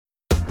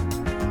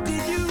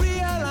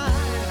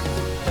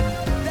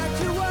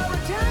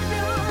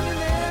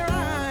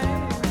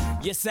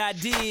Yes, I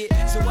did.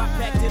 So I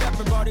packed it up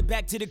and brought it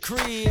back to the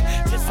crib.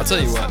 I'll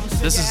tell you what,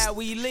 this is how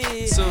we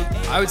live. so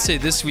I would say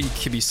this week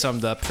could be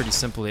summed up pretty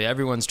simply.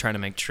 Everyone's trying to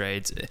make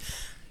trades.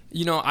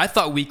 You know, I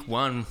thought week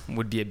 1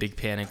 would be a big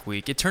panic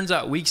week. It turns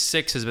out week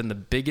 6 has been the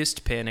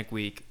biggest panic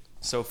week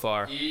so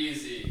far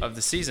of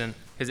the season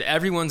because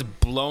everyone's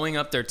blowing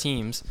up their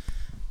teams,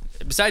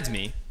 besides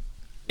me.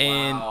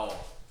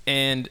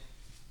 And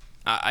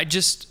I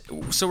just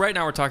so right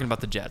now we're talking about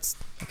the Jets.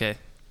 Okay,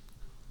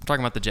 we're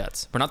talking about the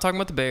Jets. We're not talking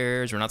about the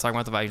Bears. We're not talking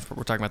about the Vikings.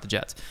 We're talking about the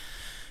Jets.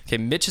 Okay,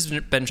 Mitch has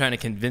been trying to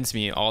convince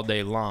me all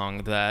day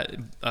long that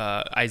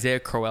Isaiah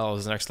Crowell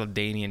is next to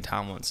LaDainian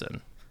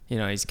Tomlinson. You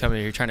know, he's coming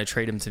here trying to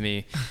trade him to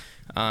me,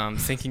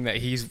 thinking that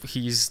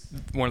he's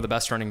one of the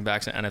best running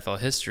backs in NFL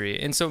history.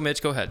 And so,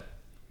 Mitch, go ahead.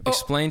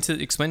 Explain to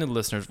the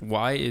listeners,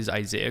 why is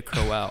Isaiah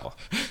Crowell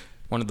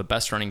one of the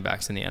best running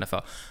backs in the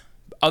NFL?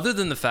 Other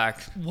than the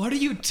fact what are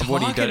you of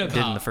what he talking did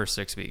about? in the first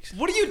 6 weeks.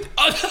 What are you...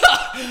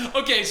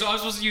 Okay, so I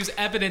was supposed to use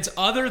evidence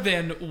other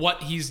than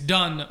what he's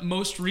done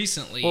most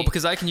recently. Well,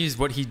 because I can use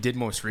what he did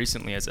most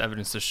recently as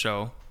evidence to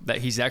show that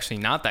he's actually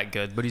not that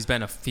good, but he's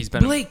been a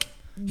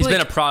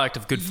product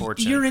of good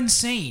fortune. You're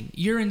insane.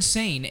 You're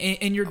insane,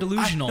 and you're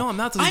delusional. No, I'm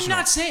not delusional. I'm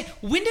not saying...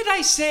 When did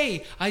I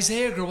say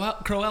Isaiah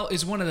Crowell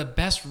is one of the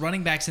best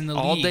running backs in the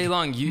league? All day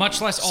long.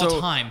 Much less all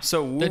time.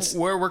 So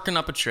we're working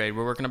up a trade.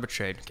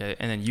 Okay?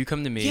 And then you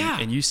come to me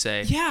and you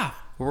say... Yeah.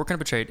 We're working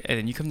up a trade, and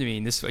then you come to me,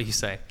 and this is what you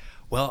say.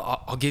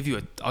 Well, I'll give you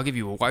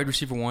a wide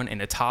receiver 1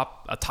 and a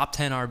top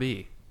 10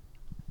 RB.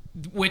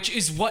 Which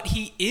is what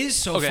he is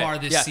so far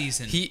this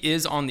season. He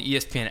is on the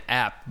ESPN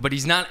app, but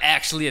he's not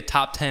actually a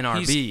top 10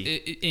 RB.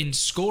 He's in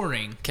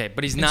scoring. Okay,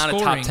 but he's not a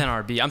top 10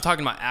 RB. I'm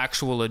talking about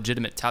actual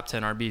legitimate top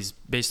 10 RBs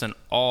based on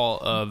all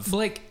of...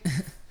 Blake...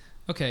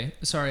 Okay,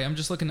 sorry, I'm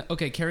just looking.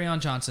 Okay,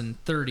 Kerryon Johnson,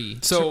 30.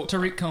 So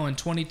Tariq Cohen,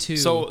 22.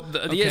 So the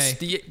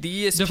ESPN...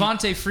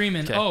 Devontae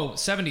Freeman,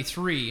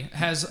 73,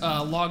 has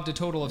logged a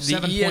total of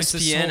 7 points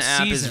this whole season. The ESPN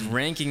app is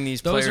ranking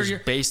these players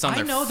based on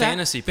their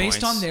fantasy points.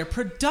 Based on their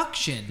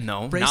production.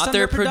 No, not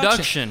their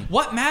production.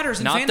 What matters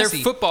in fantasy? Not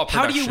their football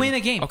production. How do you win a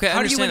game? Okay,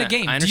 How do you win a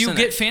game? Do you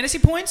get fantasy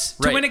points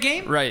to win a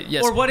game? Right,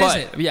 yes. Or what is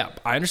it? Yeah,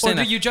 I understand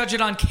that. Or do you judge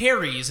it on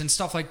carries and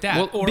stuff like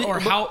that? Or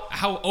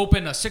how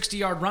open a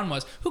 60-yard run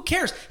was? Who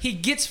cares? He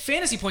gets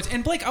fantasy points.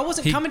 And Blake, I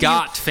wasn't coming to you. He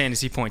got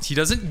fantasy points. He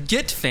doesn't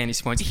get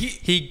fantasy points.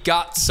 He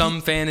got some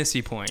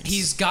fantasy points.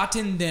 He's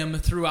gotten them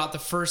throughout the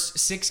first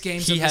 6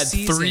 games of the season.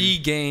 He had 3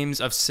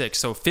 games of 6.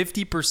 So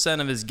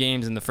 50% of his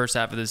games in the first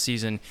half of the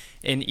season,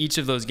 in each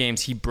of those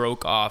games, he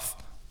broke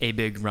off a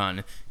big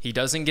run. He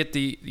doesn't get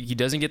the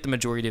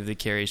majority of the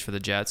carries for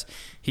the Jets.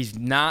 He's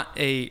not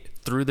a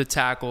through the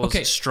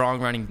tackles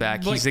strong running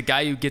back. He's a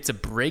guy who gets a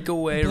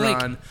breakaway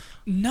run.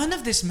 None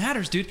of this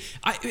matters, dude.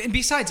 And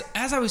besides,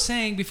 as I was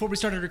saying before we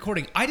started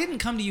recording, I didn't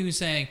come to you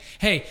saying,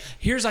 hey,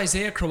 here's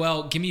Isaiah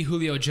Crowell, give me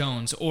Julio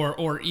Jones,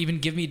 or even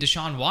give me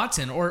Deshaun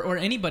Watson, or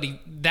anybody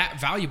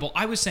that valuable.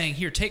 I was saying,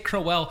 here, take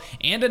Crowell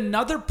and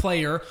another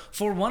player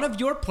for one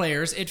of your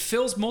players. It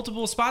fills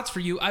multiple spots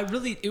for you.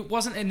 It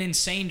wasn't an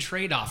insane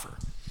trade offer.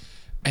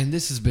 And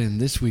this has been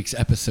this week's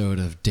episode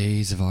of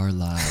Days of Our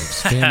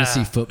Lives,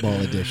 Fantasy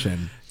Football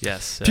Edition.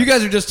 Yes. If you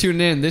guys are just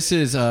tuning in, this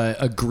is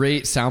a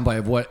great soundbite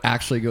of what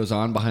actually goes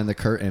on behind the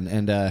curtain.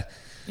 And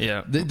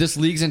this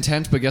league's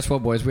intense, but guess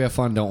what, boys? We have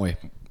fun, don't we?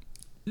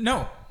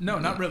 No,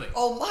 not really.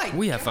 Oh my!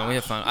 We have fun.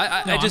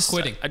 I'm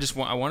quitting.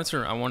 I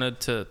wanted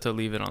to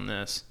leave it on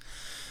this.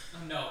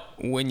 No.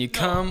 When you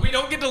come... We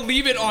don't get to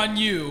leave it on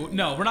you.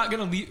 No, we're not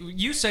going to leave...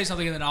 You say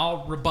something and then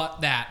I'll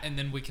rebut that and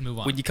then we can move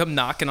on. When you come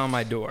knocking on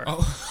my door...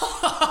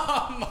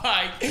 Oh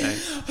my... Okay.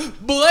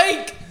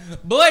 Blake!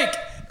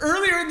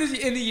 Earlier in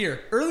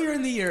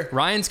the year...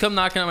 Ryan's come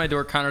knocking on my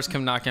door. Connor's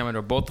come knocking on my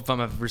door. Both of them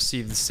have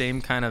received the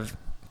same kind of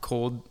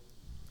cold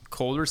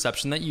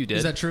reception that you did.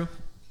 Is that true?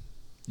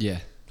 Yeah.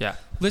 Yeah.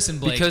 Listen,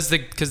 Blake. Because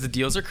the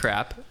deals are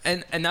crap,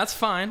 and that's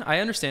fine. I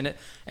understand it.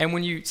 And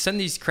when you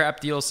send these crap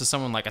deals to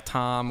someone like a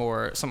Tom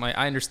or something,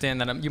 I understand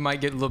that you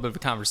might get a little bit of a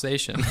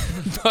conversation.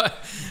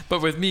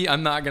 but with me,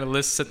 I'm not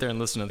gonna sit there and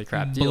listen to the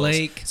crap deals.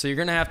 Blake. So you're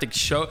gonna have to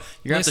shell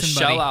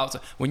out.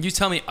 When you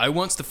tell me I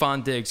want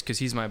Stephon Diggs because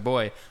he's my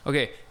boy,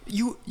 okay.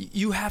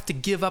 You have to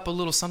give up a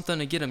little something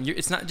to get him.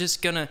 It's not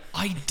just gonna.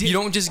 You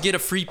don't just get a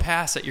free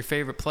pass at your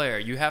favorite player.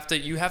 You have to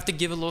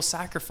give a little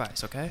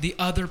sacrifice. Okay. The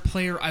other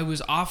player I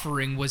was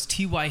offering was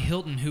T.Y.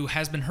 Hilton, who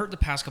has been hurt the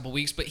past couple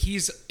weeks, but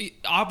he's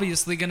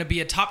obviously going to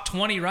be a top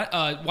 20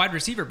 wide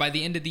receiver by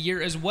the end of the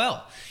year as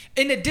well.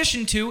 In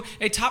addition to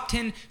a top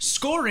 10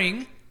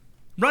 scoring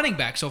running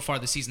back so far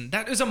this season.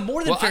 That is a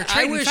more than fair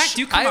trade. In fact,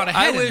 you come out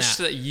ahead. I wish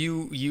that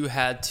you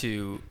had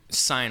to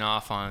sign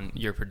off on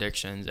your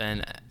predictions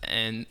and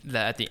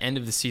that at the end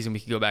of the season we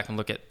could go back and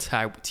look at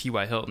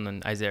T.Y. Hilton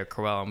and Isaiah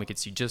Crowell and we could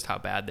see just how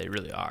bad they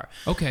really are.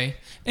 Okay.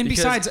 And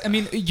besides, I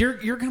mean,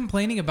 you're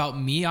complaining about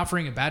me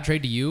offering a bad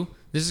trade to you.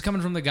 This is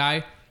coming from the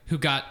guy who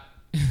got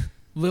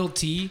Lil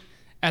T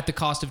at the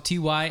cost of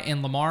T.Y.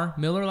 and Lamar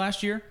Miller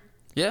last year.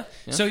 Yeah.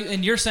 So,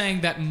 and you're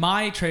saying that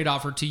my trade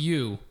offer to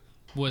you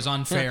was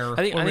unfair or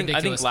I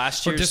ridiculous think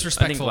last or year's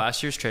disrespectful.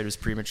 trade was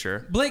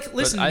premature. Blake,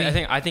 listen to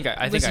me.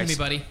 Listen to me,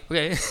 buddy.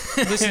 Okay.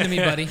 Listen to me,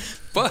 buddy.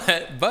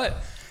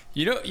 But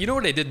you know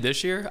what I did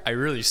this year? I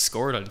really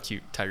scored on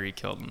cute Tyreek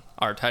Hilton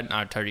or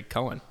Tyreek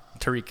Cohen.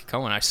 Tariq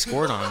Cohen. I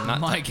scored on him. Oh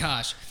my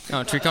gosh.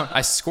 No, Tariq Cohen.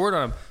 I scored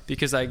on him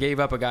because I gave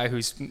up a guy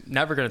who's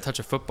never going to touch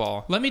a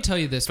football. Let me tell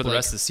you this, for Blake. the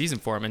rest of the season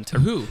for him. And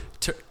who?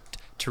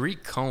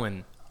 Tariq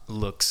Cohen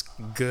looks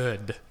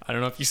good. I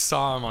don't know if you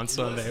saw him on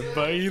Sunday,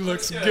 but he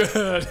looks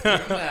good.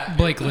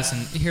 Blake, listen.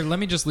 Here, let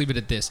me just leave it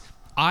at this.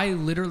 I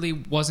literally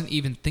wasn't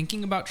even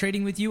thinking about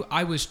trading with you.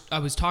 I was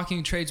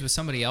talking trades with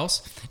somebody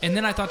else, and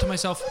then I thought to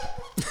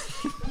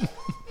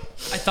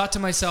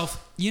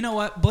myself, you know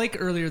what? Blake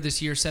earlier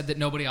this year said that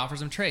nobody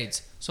offers him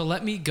trades. So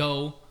let me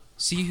go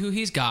see who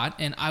he's got,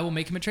 and I will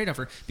make him a trade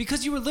offer.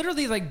 Because you were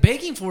literally like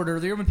begging for it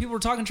earlier when people were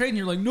talking trade, and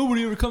you're like,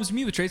 nobody ever comes to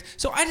me with trades.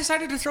 So I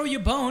decided to throw you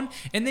a bone,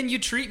 and then you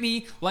treat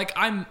me like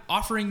I'm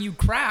offering you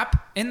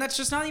crap, and that's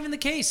just not even the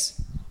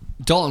case.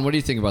 Dalton, what do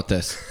you think about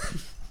this?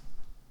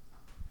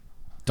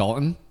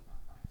 Dalton?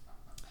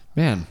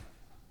 Man,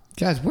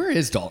 guys, where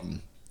is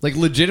Dalton? Like,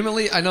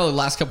 legitimately, I know the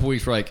last couple of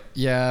weeks we're like,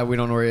 yeah, we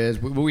don't know where he is,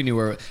 but we knew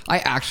where. I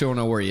actually don't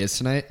know where he is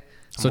tonight.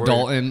 So,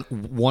 Dalton,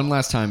 one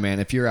last time, man,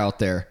 if you're out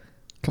there,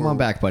 come on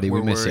back, buddy.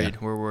 We miss you.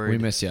 We're worried. We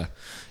miss you.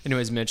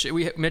 Anyways, Mitch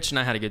and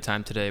I had a good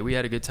time today. We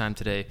had a good time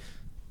today.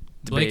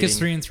 Blake is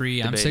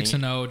 3-3. I'm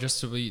 6-0. Just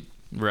so we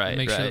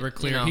make sure that we're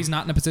clear. You know, he's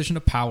not in a position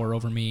of power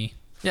over me.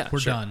 Yeah, we're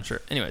done. Sure.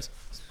 Anyways,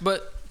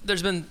 but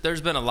there's been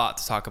a lot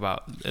to talk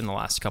about in the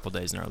last couple of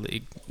days in our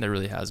league. There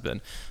really has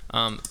been.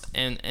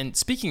 And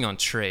speaking on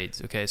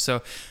trades, okay,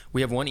 so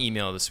we have one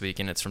email this week,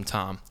 and it's from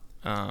Tom,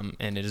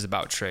 and it is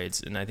about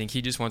trades. And I think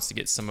he just wants to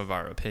get some of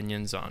our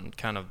opinions on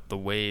kind of the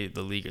way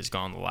the league has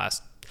gone the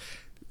last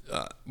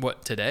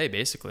today,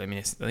 basically. I mean,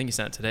 I think he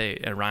sent it today.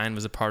 And Ryan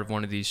was a part of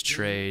one of these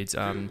trades.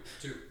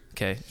 Two.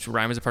 Okay, so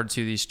Ryan was a part of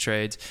two of these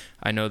trades.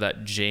 I know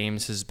that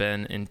James has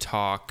been in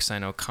talks. I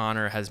know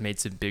Connor has made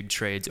some big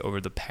trades over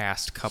the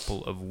past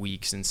couple of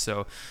weeks, and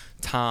so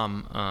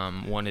Tom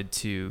wanted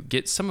to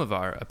get some of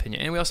our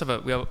opinion. And we also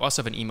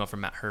have an email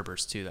from Matt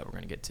Herbers too that we're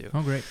going to get to.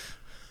 Oh, great!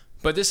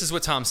 But this is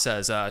what Tom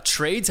says: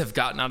 trades have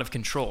gotten out of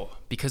control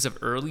because of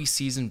early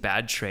season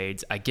bad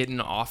trades. I get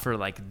an offer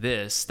like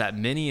this that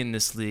many in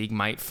this league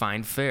might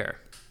find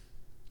fair.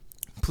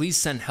 Please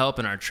send help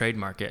in our trade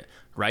market.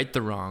 Right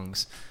the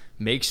wrongs.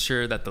 Make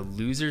sure that the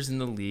losers in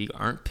the league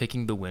aren't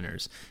picking the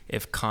winners.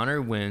 If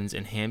Connor wins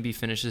and Hamby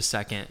finishes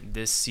second,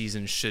 this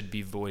season should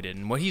be voided.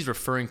 And what he's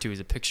referring to is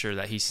a picture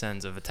that he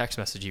sends of a text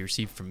message he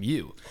received from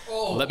you.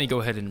 Oh. Let me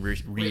go ahead and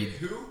read. Wait,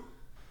 who?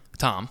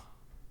 Tom.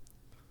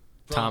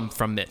 Tom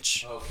from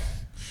Mitch. Okay.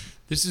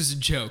 This is a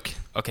joke.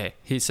 Okay.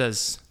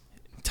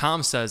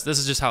 Tom says, this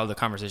is just how the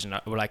conversation,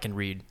 what I can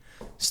read,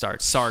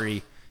 starts.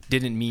 Sorry,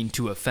 didn't mean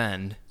to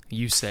offend.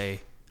 You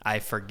say, I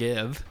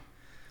forgive.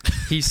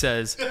 He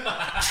says,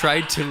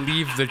 tried to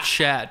leave the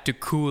chat to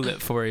cool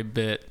it for a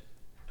bit.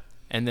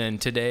 And then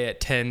today at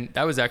 10,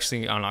 that was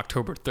actually on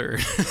October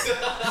 3rd.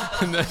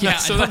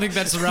 I don't think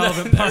that's the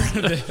relevant part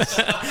of this.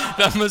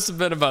 That must have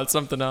been about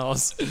something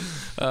else.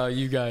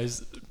 You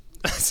guys,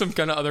 some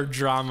kind of other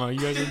drama you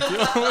guys are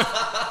dealing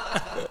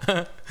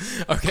with.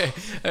 Okay,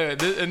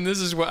 and this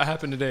is what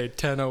happened today,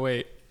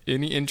 10:08.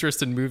 Any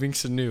interest in moving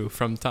Sanu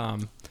from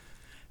Tom?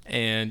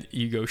 And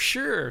you go,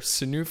 sure,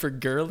 Sanu for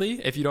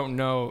Gurley. If you don't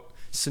know,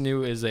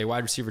 Sanu is a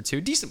wide receiver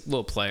too, decent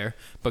little player,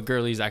 but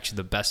Gurley is actually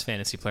the best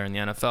fantasy player in the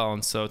NFL,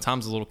 and so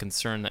Tom's a little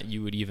concerned that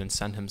you would even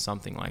send him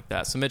something like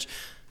that. So Mitch,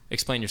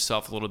 explain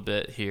yourself a little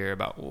bit here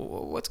about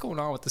what's going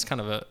on with this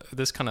kind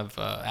of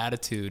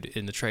attitude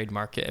in the trade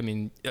market. I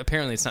mean,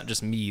 apparently it's not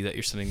just me that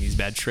you're sending these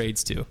bad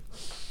trades to.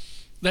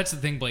 That's the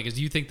thing, Blake, is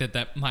you think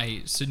that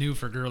my Sanu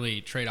for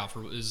Gurley trade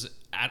offer was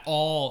at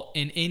all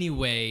in any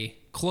way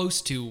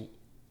close to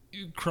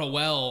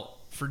Crowell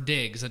for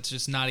Diggs. That's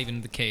just not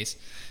even the case.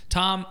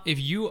 Tom, if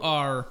you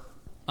are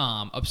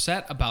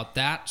upset about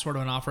that sort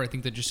of an offer, I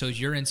think that just shows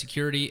your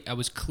insecurity. I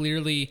was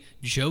clearly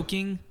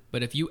joking,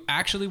 but if you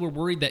actually were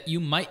worried that you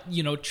might,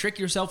 trick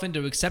yourself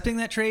into accepting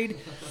that trade,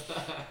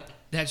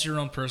 that's your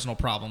own personal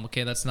problem,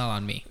 okay? That's not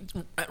on me.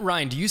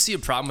 Ryan, do you see a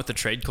problem with the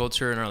trade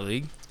culture in our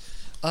league?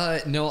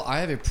 No, I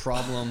have a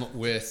problem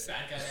with.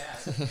 Bad guy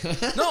to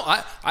ask. No,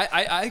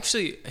 I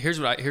actually here's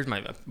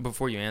my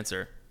before you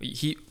answer.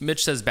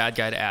 Mitch says bad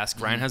guy to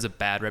ask. Ryan has a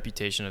bad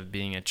reputation of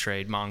being a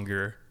trade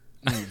monger.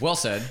 Well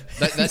said.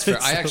 That's fair.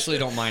 I actually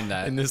don't mind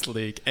that in this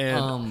league.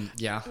 And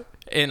yeah.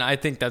 And I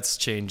think that's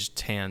changed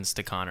hands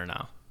to Connor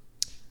now.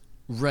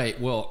 Right.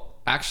 Well,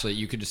 actually,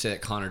 you could just say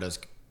that Connor does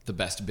the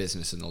best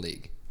business in the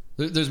league.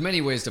 There's many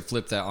ways to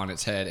flip that on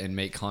its head and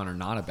make Connor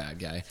not a bad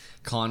guy.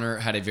 Connor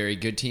had a very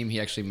good team. He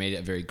actually made it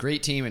a very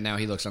great team, and now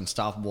he looks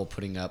unstoppable,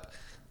 putting up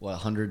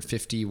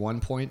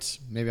 151 points.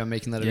 Maybe I'm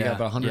making that up,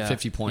 but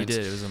 150 points.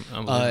 He did. It was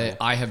unbelievable.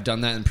 I have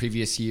done that in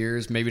previous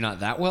years. Maybe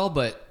not that well,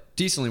 but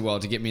decently well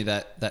to get me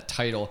that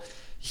title.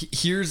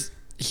 Here's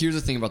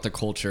the thing about the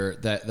culture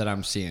that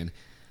I'm seeing.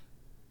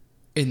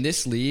 In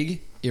this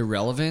league,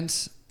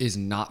 irrelevance is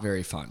not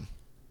very fun.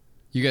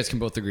 You guys can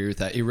both agree with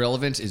that.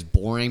 Irrelevance is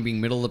boring.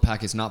 Being middle of the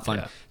pack is not fun.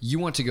 Yeah. You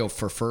want to go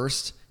for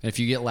first, and if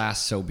you get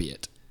last, so be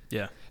it.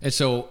 Yeah. And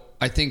so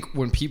I think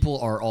when people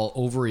are all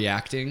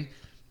overreacting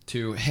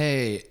to,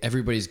 hey,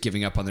 everybody's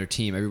giving up on their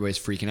team, everybody's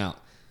freaking out.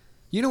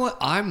 You know what?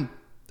 I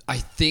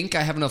think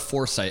I have enough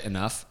foresight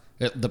enough.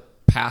 The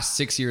past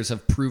 6 years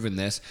have proven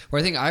this, where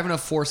I think I have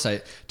enough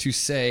foresight to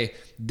say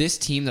this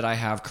team that I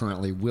have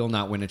currently will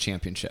not win a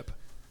championship,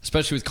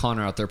 especially with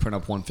Connor out there putting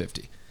up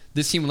 150.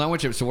 This team will not win a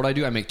championship. So what I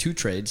do, I make 2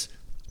 trades.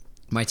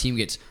 My team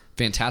gets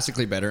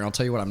fantastically better, and I'll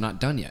tell you what, I'm not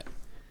done yet.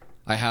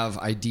 I have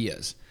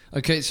ideas.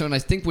 Okay, so and I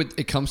think when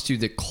it comes to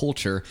the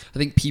culture, I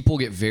think people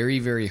get very,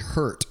 very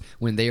hurt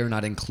when they are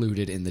not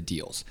included in the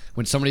deals.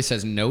 When somebody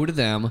says no to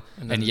them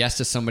and yes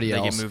to somebody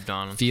else, get moved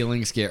on.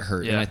 Feelings get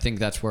hurt. Yeah. And I think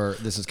that's where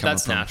this is coming from.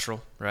 That's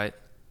natural, right?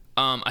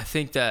 I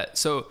think that,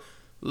 so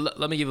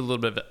let me give a little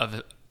bit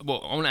of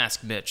well, I want to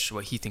ask Mitch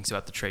what he thinks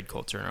about the trade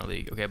culture in our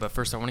league. Okay, but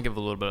first I want to give a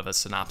little bit of a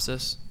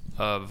synopsis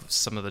of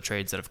some of the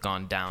trades that have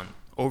gone down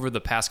over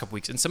the past couple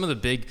weeks and some of the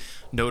big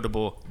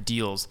notable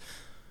deals.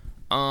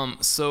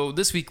 So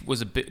this week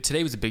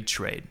today was a big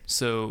trade.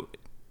 So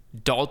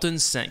Dalton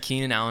sent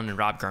Keenan Allen and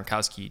Rob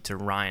Gronkowski to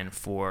Ryan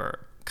for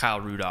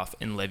Kyle Rudolph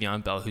and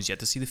Le'Veon Bell, who's yet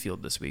to see the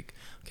field this week.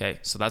 Okay,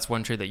 so that's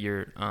one trade that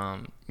you're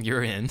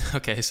in.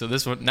 Okay, so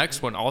this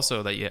next one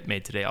also that you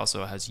made today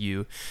also has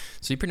you.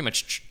 So you pretty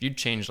much you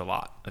changed a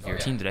lot of your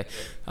team today.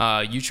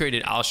 You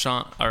traded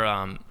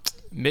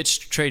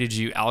Mitch traded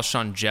you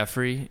Alshon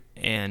Jeffrey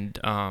and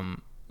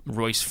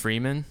Royce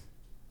Freeman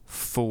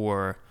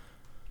for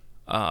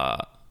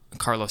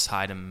Carlos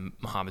Hyde and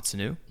Mohamed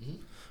Sanu. Mm-hmm.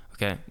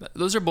 Okay,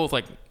 those are both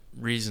like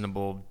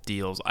reasonable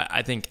deals.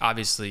 I think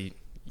obviously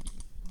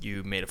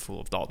you made a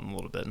fool of Dalton a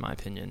little bit, in my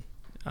opinion.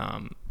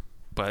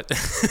 But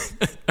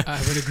I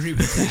would agree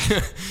with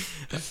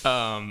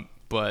that.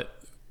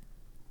 But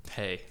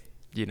hey,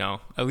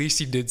 at least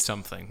he did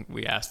something.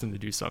 We asked him to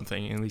do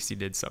something, and at least he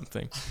did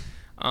something.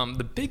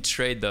 The big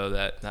trade, though,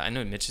 that I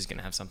know Mitch is going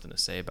to have something to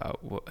say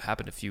about what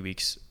happened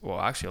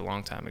a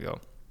long time ago,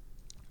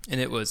 and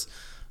it was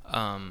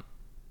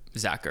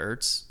Zach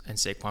Ertz and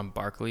Saquon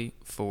Barkley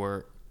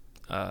for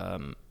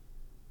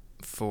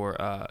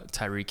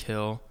Tyreek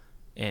Hill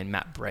and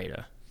Matt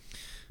Breida.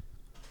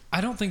 I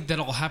don't think that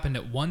all happened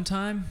at one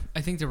time. I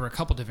think there were a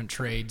couple different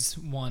trades.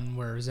 One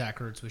where Zach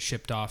Ertz was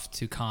shipped off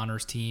to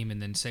Connor's team, and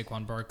then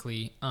Saquon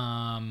Barkley,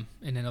 and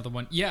another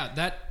one. Yeah,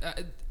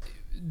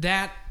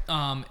 that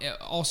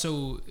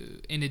also,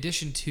 in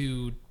addition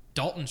to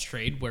Dalton's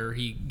trade where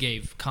he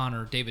gave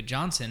Connor David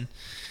Johnson,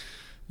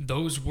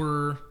 those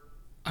were,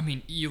 I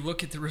mean, you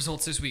look at the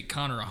results this week.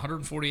 Connor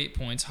 148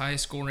 points,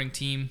 highest scoring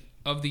team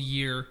of the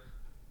year.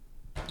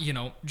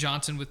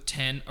 Johnson with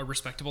 10, a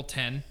respectable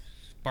 10.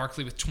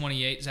 Barkley with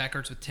 28, Zach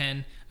Ertz with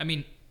 10. I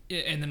mean,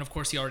 and then of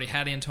course he already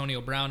had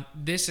Antonio Brown.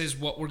 This is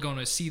what we're going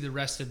to see the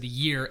rest of the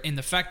year. And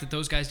the fact that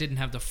those guys didn't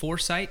have the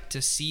foresight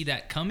to see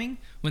that coming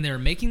when they were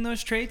making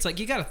those trades, like,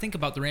 you got to think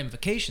about the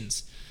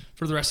ramifications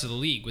for the rest of the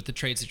league with the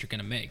trades that you're going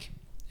to make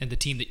and the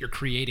team that you're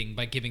creating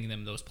by giving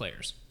them those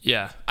players.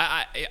 Yeah.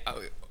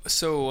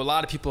 So a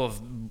lot of people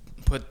have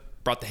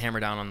brought the hammer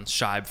down on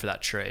Scheib for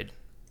that trade.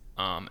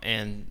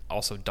 And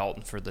also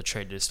Dalton for the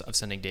trade of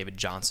sending David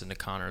Johnson to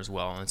Connor as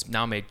well. And it's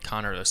now made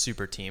Connor a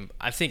super team.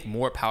 I think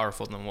more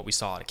powerful than what we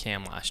saw out of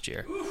Cam last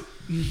year.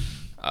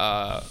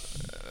 I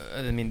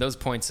mean, those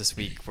points this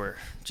week were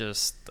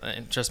just,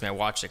 and trust me, I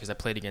watched it because I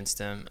played against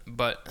him.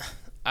 But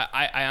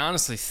I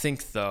honestly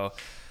think, though,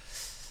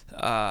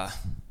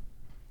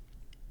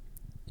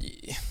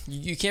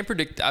 you can't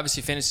predict.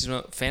 Obviously,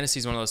 fantasy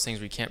is one of those things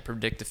where you can't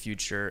predict the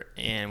future.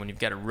 And when you've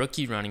got a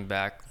rookie running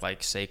back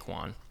like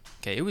Saquon,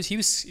 okay, he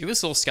was a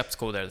little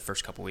skeptical there the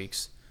first couple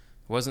weeks.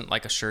 It wasn't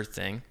like a sure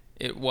thing.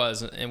 It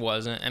wasn't.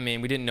 I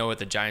mean, we didn't know what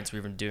the Giants were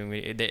even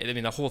doing.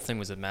 The whole thing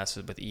was a mess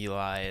with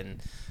Eli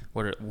and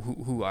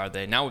who are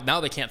they now? Now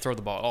they can't throw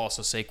the ball at all.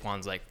 So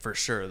Saquon's like for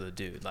sure the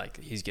dude. Like,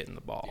 he's getting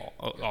the ball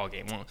all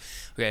game long.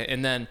 Okay,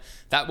 and then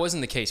that wasn't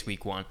the case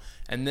week 1.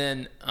 And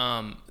then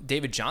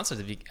David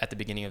Johnson at the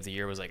beginning of the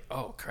year was like,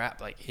 oh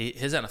crap! Like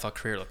his NFL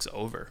career looks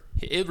over.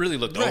 It really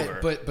looked over.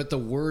 But the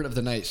word of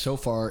the night so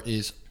far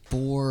is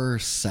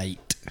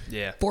foresight.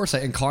 Yeah.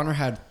 Foresight. And Connor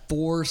had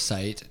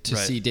foresight to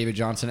see David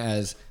Johnson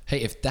as,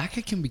 hey, if that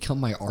guy can become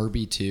my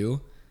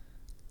RB2,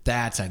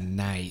 that's a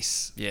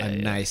nice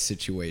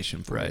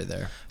situation for you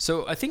there.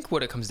 So I think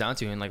what it comes down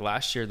to, and like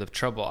last year, the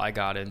trouble I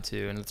got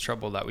into and the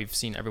trouble that we've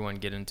seen everyone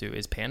get into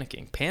is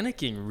panicking.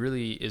 Panicking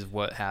really is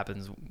what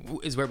happens,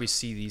 is where we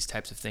see these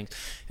types of things.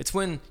 It's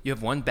when you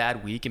have one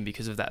bad week, and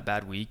because of that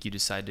bad week, you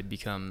decide to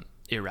become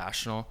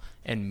irrational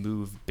and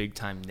move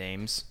big-time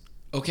names.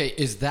 Okay,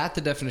 is that the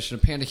definition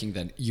of panicking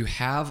then? You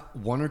have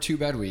 1 or 2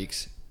 bad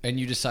weeks, and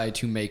you decide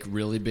to make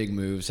really big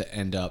moves that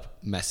end up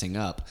messing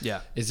up.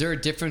 Yeah. Is there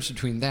a difference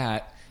between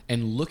that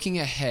and looking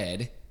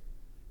ahead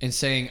and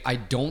saying, I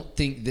don't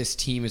think this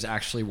team is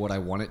actually what I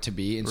want it to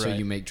be, and so Right.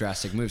 you make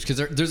drastic moves. Because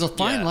there's a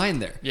fine Yeah. line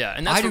there. Yeah,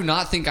 and that's I do what-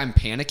 not think I'm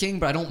panicking,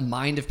 but I don't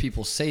mind if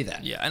people say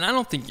that. Yeah, and I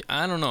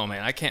don't know,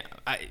 man.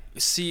 I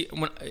see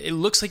when it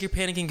looks like you're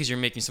panicking because you're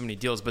making so many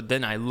deals, but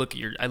then I look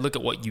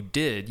at what you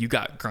did. You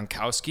got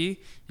Gronkowski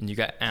and you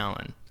got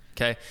Allen.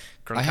 Okay,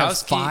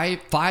 Gronkowski. I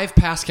have five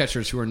pass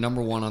catchers who are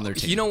number one on their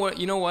team. You know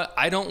what?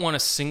 I don't want a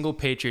single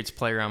Patriots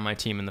player on my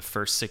team in the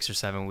first 6 or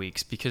 7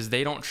 weeks because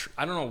they don't.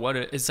 I don't know what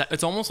it is.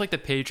 It's almost like the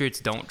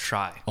Patriots don't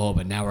try. Oh,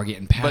 but now we're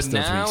getting past But those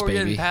now weeks, we're baby.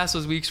 getting past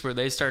those weeks where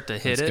they start to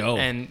hit Let's it, go.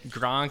 and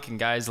Gronk and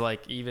guys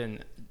like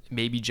even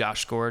maybe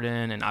Josh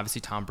Gordon and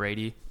obviously Tom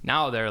Brady.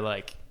 Now they're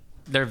like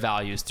their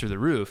values through the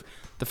roof.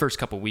 The first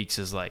couple weeks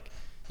is like,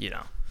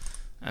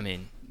 I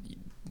mean,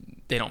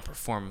 they don't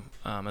perform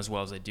as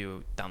well as they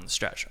do down the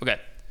stretch. Okay.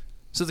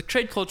 So the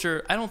trade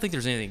culture, I don't think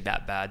there's anything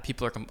that bad.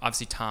 People are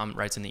obviously Tom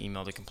writes in the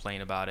email to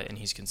complain about it, and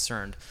he's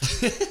concerned.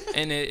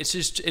 And it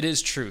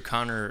is true.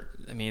 Connor,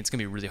 I mean, it's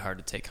gonna be really hard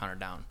to take Connor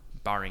down,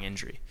 barring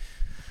injury.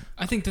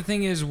 I think the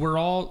thing is we're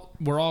all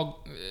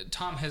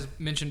Tom has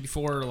mentioned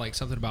before, like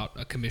something about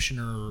a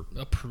commissioner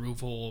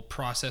approval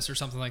process or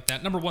something like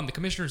that. Number one, the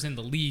commissioner's in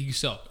the league,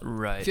 so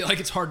Right. I feel like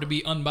it's hard to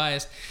be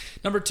unbiased.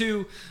 Number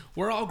two,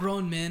 we're all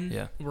grown men.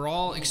 Yeah. We're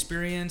all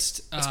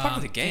experienced It's part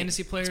of the game.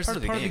 fantasy players. It's part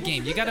of the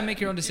game. You got to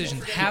make your own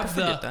decisions. Have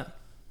Forget the that.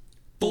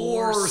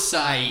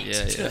 Foresight.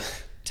 Yeah.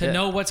 to Yeah.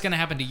 know what's going to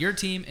happen to your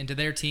team and to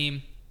their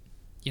team.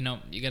 You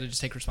got to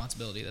just take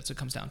responsibility. That's what it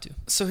comes down to.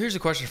 So here's a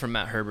question from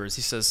Matt Herbers.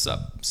 He says,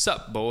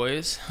 Sup,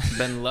 boys.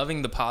 Been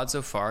loving the pod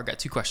so far. Got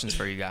 2 questions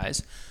for you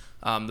guys.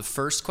 The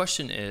first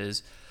question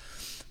is,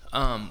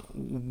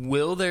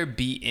 will there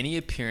be any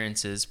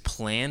appearances,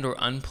 planned or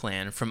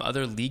unplanned, from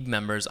other league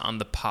members on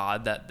the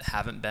pod that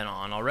haven't been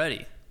on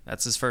already?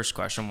 That's his first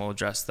question. We'll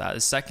address that.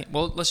 His second,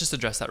 well, let's just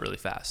address that really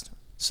fast.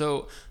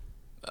 So,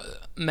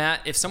 Matt,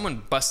 if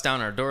someone busts down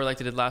our door like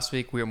they did last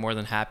week, we are more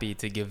than happy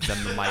to give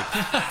them the mic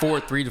for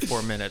 3 to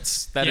 4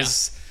 minutes. That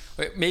is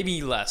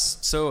maybe less.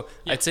 So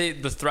I'd say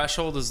the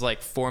threshold is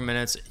like 4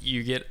 minutes.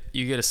 You get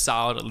a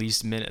solid at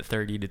least minute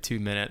 30 to 2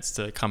 minutes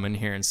to come in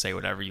here and say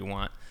whatever you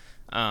want.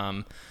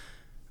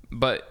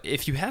 But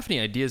if you have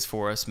any ideas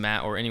for us,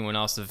 Matt, or anyone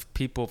else, of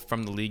people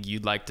from the league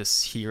you'd like to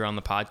hear on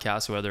the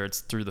podcast, whether it's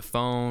through the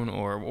phone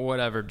or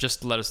whatever,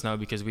 just let us know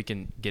because we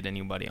can get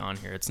anybody on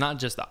here. It's not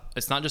just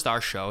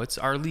our show; it's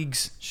our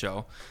league's show,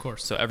 of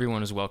course. So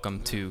everyone is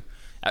welcome to.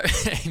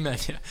 Amen.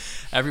 Yeah.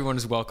 Everyone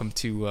is welcome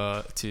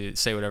to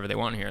say whatever they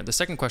want here. The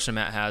second question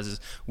Matt has is,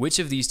 which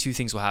of these 2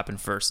 things will happen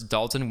first?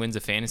 Dalton wins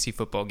a fantasy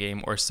football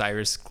game, or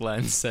Cyrus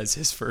Glenn says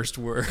his first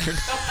word?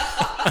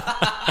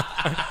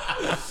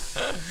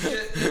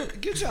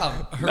 Good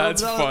job. Herb.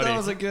 That's funny. That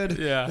was a good.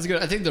 Yeah. That's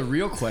good. I think the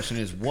real question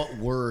is, what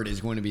word is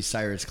going to be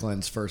Cyrus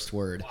Glenn's first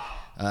word?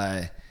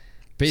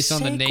 Based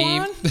on the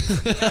name,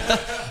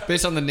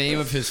 based on the name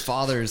of his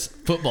father's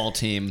football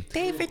team,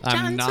 David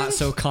I'm not Johnson.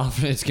 so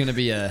confident it's going to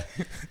be a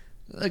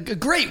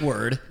great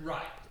word.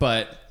 Right.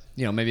 But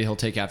maybe he'll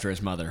take after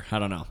his mother. I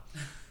don't know.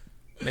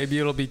 Maybe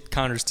it'll be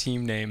Connor's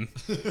team name.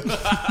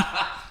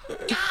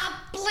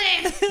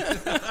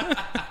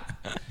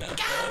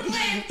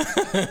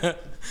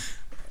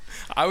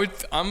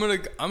 I'm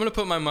gonna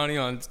put my money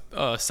on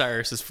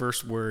Cyrus's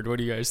first word. What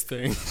do you guys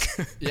think?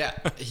 Yeah.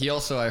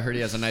 I heard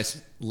he has a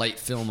nice light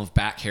film of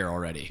back hair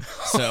already.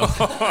 So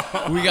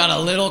we got a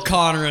little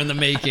Connor in the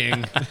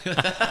making.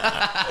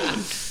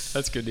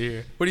 That's good to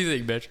hear. What do you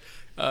think, Mitch?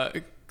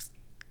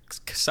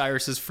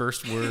 Cyrus's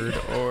first word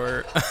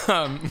or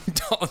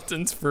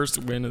Dalton's first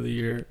win of the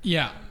year?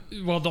 Yeah.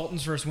 Well,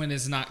 Dalton's first win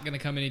is not going to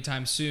come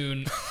anytime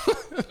soon.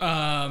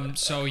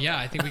 So, yeah,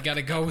 I think we got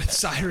to go with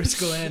Cyrus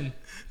Glenn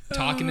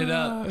talking it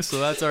up. So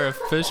that's our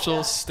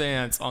official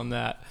stance on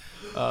that.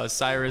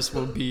 Cyrus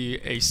will be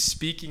a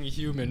speaking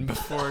human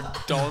before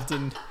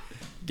Dalton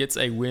gets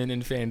a win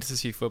in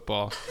fantasy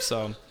football.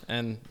 So,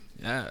 and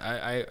yeah,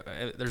 I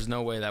there's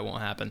no way that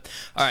won't happen.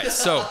 All right,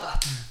 so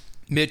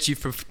Mitch,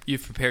 you've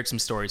prepared some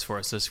stories for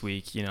us this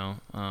week. We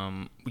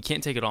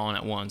can't take it all in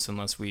at once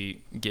unless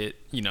we get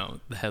the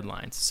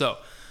headlines. So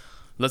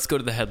let's go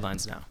to the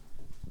headlines now.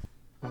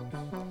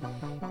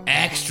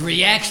 Extra,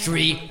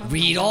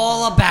 read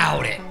all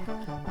about it.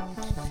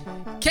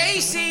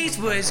 Casey's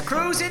was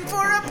cruising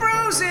for a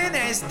bruising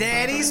as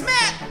Daddy's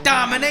Matt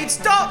dominates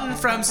Dalton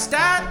from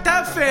start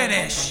to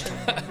finish.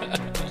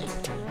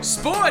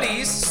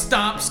 Sporties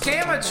stomps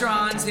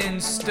Camatrons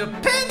in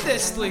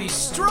stupendously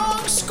strong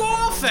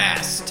score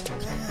fest.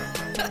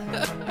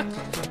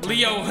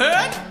 Leo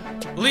hurt,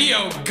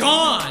 Leo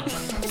gone.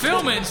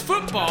 Philman's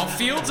football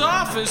fields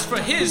offers for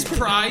his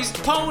prized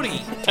pony.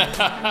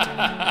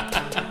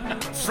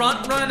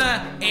 Front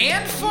runner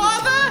and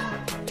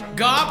father,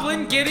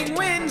 Goblin getting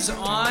wins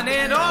on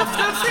and off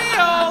the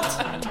field.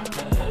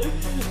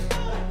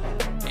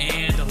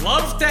 And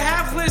love to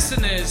have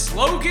listeners,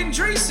 Logan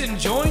Dreesen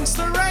joins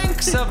the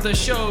ranks of the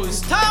show's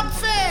top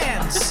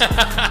fans.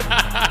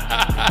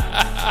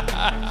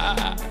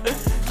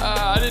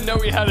 I didn't know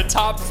we had a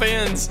top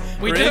fans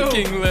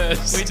ranking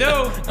list. We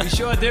do. We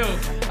sure do. I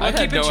We'll had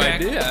keep in no check.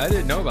 idea. I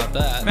didn't know about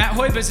that. Matt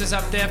Hoybus is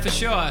up there for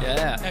sure.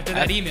 Yeah. After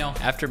that email.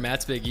 After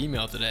Matt's big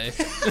email today.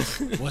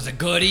 Was a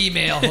good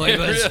email, It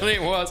Hoybus. really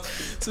was.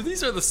 So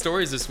these are the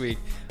stories this week.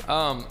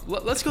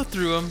 Let's go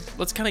through them.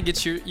 Let's kind of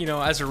get your,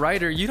 as a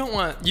writer, you don't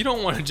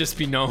want to just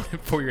be known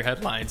for your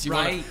headlines.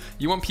 Right.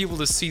 You want people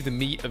to see the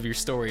meat of your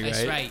story,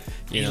 That's right.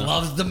 You He know?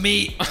 loves the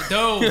meat. I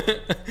do.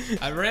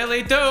 I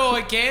really do.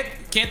 I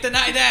can't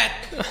deny that.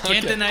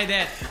 Can't deny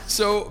that.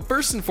 So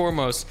first and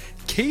foremost,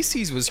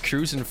 Casey's was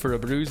cruising for a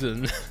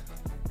bruising.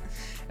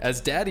 As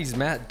Daddy's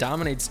Matt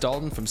dominates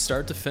Dalton from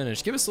start to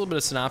finish. Give us a little bit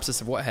of synopsis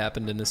of what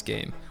happened in this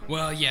game.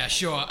 Well, yeah,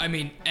 sure. I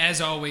mean,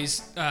 as always,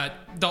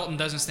 Dalton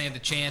doesn't stand a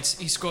chance.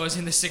 He scores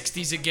in the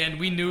 60s again.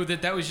 We knew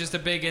that was just a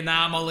big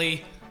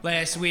anomaly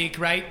last week,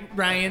 right,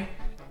 Ryan?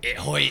 It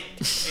Hoyt.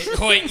 It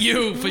hurt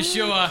you for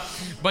sure.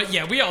 But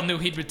yeah, we all knew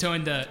he'd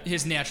return to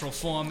his natural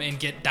form and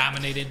get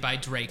dominated by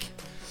Drake.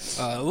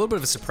 A little bit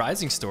of a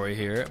surprising story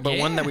here, but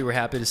one that we were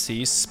happy to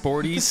see.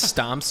 Sporties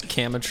stomps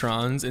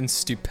Camatrons in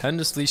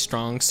stupendously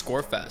strong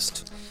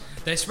Scorefest.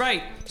 That's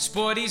right.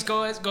 Sporties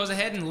goes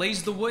ahead and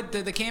lays the wood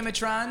to the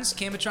Camatrons.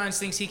 Camatrons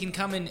thinks he can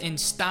come and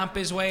stomp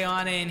his way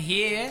on in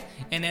here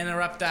and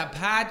interrupt our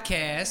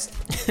podcast.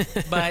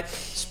 But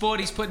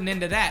Sporty's putting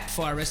into that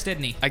for us,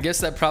 didn't he? I guess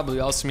that probably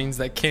also means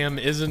that Cam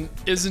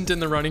isn't in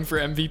the running for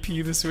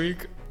MVP this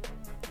week.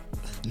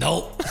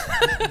 Nope.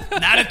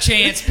 Not a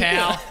chance,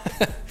 pal.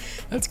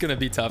 That's gonna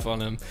be tough on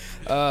him.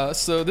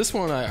 So this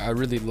one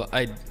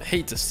I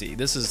hate to see.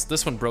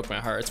 This one broke my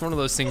heart. It's one of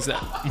those things that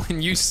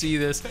when you see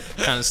this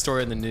kind of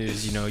story in the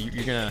news,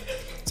 you're gonna.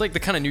 It's like the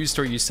kind of news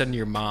story you send to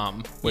your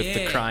mom with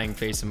the crying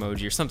face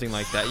emoji or something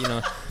like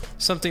that.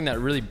 Something that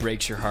really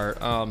breaks your heart.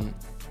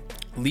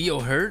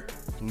 Leo hurt.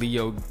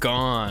 Leo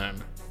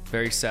gone.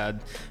 Very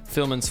sad.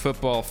 Philman's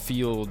football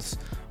fields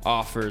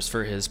offers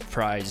for his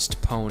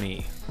prized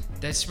pony.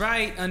 That's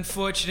right.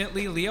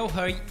 Unfortunately, Leo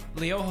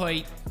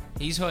Hoyt.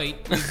 He's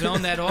Hoyt. We've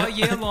known that all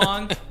year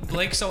long.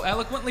 Blake so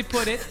eloquently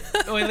put it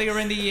earlier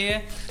in the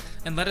year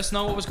and let us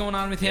know what was going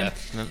on with him.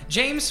 Yeah.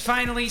 James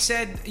finally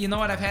said, you know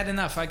what, I've had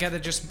enough. I got to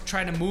just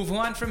try to move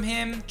on from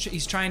him.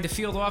 He's trying to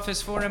field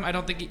offers for him. I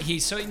don't think he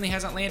certainly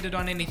hasn't landed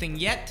on anything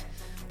yet,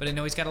 but I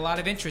know he's got a lot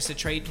of interest to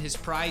trade his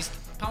prized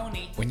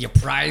pony. When your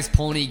prize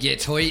pony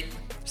gets Hoyt,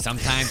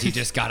 sometimes you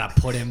just gotta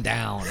put him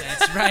down.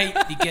 That's right.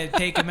 You got to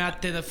take him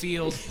out to the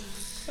field.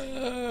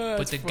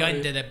 Put the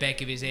gun to the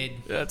back of his head.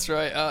 That's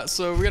right.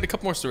 So we got a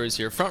couple more stories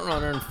here. Front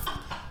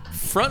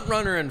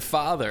runner and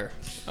father.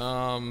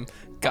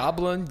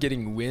 Goblin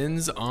getting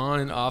wins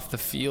on and off the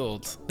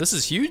field. This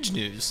is huge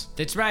news.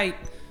 That's right.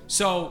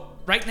 So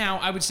right now,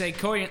 I would say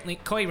coherently,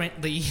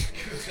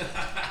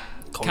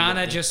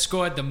 Kana just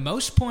scored the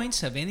most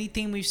points of any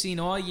team we've seen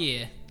all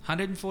year.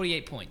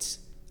 148 points.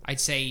 I'd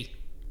say,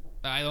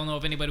 I don't know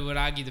if anybody would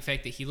argue the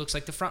fact that he looks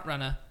like the front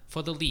runner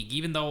for the league.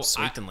 Even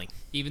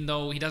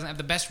though he doesn't have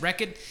the best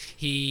record,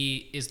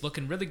 he is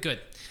looking really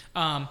good.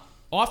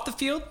 Off the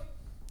field,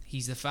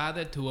 he's the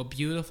father to a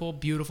beautiful,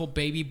 beautiful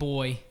baby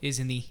boy,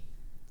 isn't he?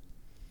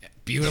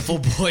 Beautiful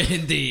boy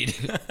indeed.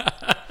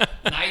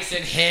 Nice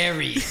and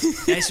hairy.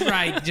 That's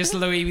right. Just the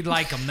way we'd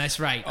like him.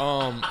 That's right.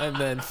 And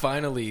then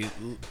finally,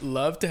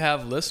 love to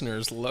have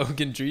listeners.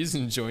 Logan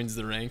Dreesen joins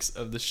the ranks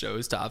of the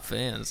show's top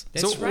fans.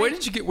 That's so right.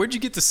 where'd you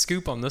get the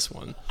scoop on this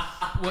one?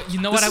 Well,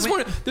 you know what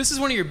This is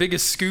one of your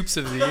biggest scoops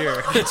of the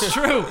year. It's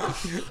true.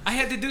 I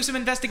had to do some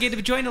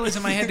investigative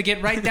journalism. I had to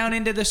get right down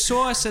into the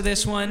source of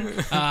this one.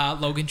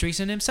 Logan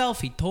Dreesen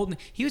himself, he told me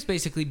he was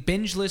basically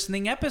binge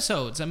listening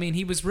episodes. I mean,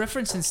 he was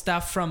referencing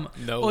stuff from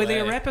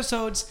earlier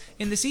episodes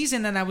in the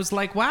season, and I was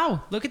like,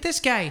 wow, look at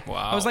this guy. Wow.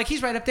 I was like,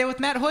 he's right up there with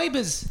Matt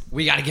Hoybers.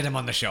 We gotta get him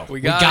on the show. We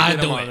gotta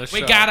get him on the show.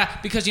 We gotta,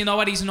 because you know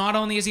what? He's not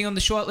only is he on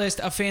the short list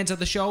of fans of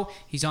the show,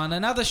 he's on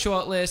another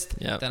short list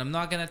that I'm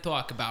not going to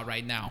talk about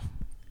right now.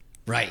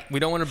 Right. We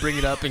don't want to bring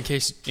it up in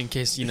case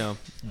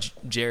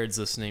Jared's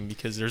listening,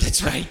 because there's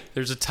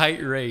a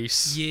tight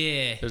race.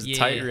 Yeah. There's a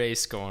tight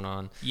race going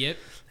on. Yep.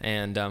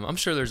 And I'm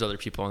sure there's other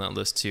people on that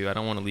list too. I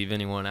don't want to leave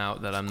anyone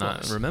out that I'm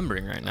not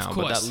remembering right now.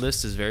 But that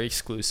list is very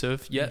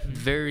exclusive, yet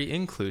very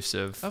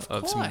inclusive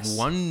of some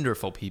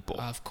wonderful people.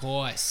 Of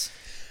course.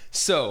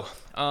 So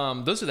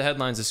those are the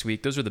headlines this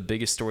week. Those are the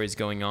biggest stories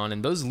going on,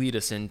 and those lead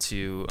us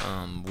into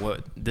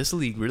what this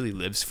league really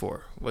lives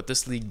for, what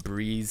this league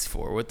breathes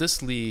for, what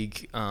this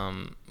league. There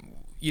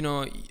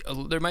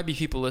might be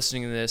people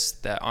listening to this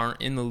that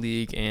aren't in the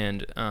league,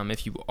 and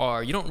if you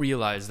are, you don't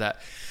realize that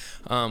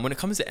when it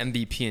comes to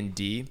MVP and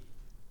D,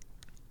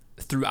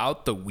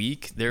 throughout the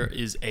week there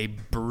is a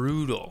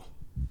brutal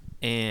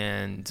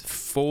and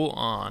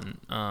full-on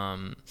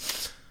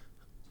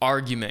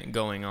argument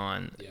going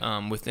on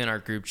within our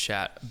group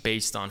chat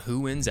based on who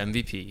wins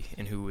MVP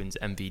and who wins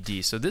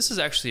MVD. So this is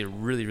actually a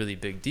really, really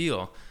big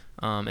deal.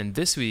 And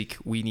this week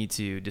we need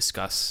to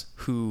discuss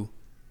who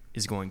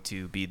is going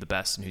to be the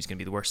best and who's going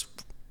to be the worst.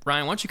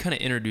 Ryan, why don't you kind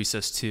of introduce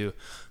us to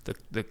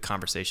the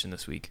conversation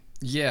this week?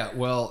 Yeah,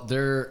 well,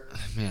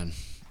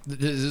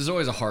 There's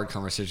always a hard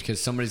conversation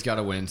because somebody's got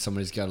to win,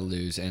 somebody's got to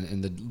lose,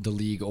 and the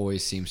league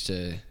always seems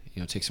to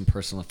take some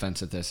personal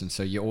offense at this, and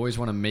so you always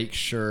want to make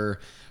sure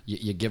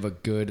you give a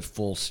good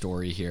full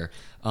story here.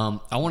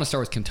 I want to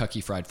start with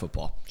Kentucky Fried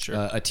Football,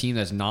 Sure. A team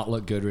that's not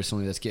looked good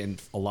recently, that's getting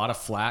a lot of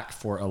flack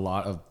for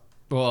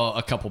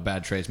a couple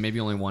bad trades, maybe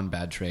only one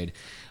bad trade.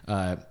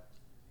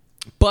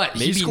 But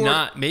Maybe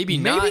not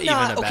even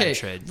a bad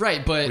trade.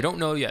 Right, but we don't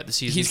know yet. The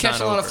season's he's catching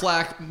not a lot over. of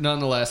flack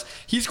nonetheless.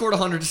 He scored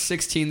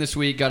 116 this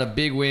week, got a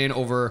big win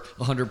over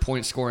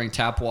 100-point scoring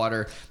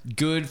Tapwater.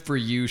 Good for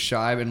you,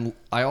 Shive. And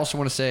I also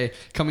want to say,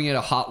 coming in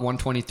a hot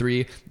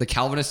 123, the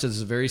Calvinists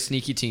is a very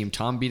sneaky team.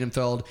 Tom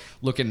Biedenfeld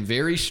looking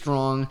very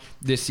strong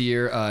this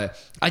year.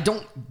 I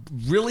don't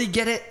really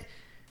get it.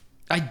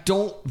 I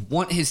don't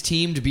want his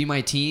team to be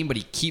my team, but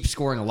he keeps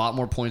scoring a lot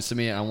more points than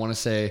me. And I want to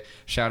say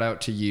shout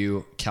out to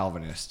you,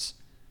 Calvinists.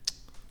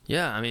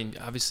 Yeah, I mean,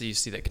 obviously you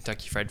see that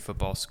Kentucky Fried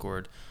Football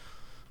scored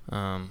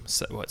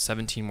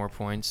 17 more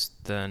points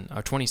than,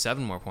 or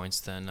 27 more points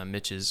than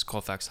Mitch's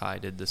Colfax High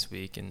did this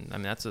week, and I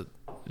mean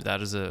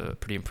that is a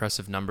pretty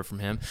impressive number from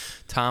him.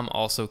 Tom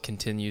also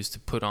continues to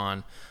put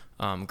on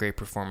great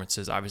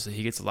performances. Obviously,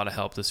 he gets a lot of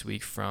help this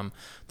week from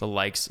the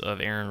likes of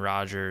Aaron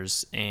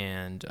Rodgers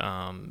and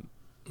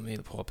let me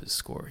pull up his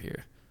score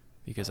here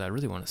because I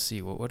really want to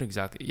see what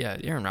exactly. Yeah,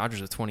 Aaron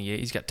Rodgers with 28.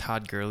 He's got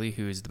Todd Gurley,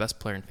 who is the best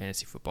player in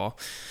fantasy football.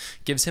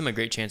 Gives him a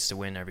great chance to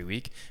win every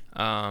week.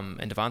 And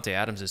Devontae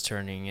Adams is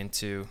turning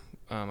into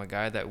a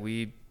guy that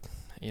we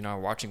are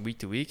watching week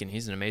to week, and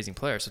he's an amazing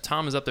player. So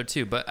Tom is up there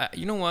too. But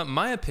you know what?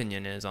 My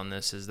opinion is on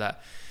this is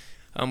that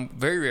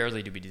very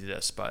rarely do we do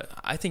this, but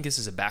I think this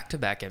is a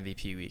back-to-back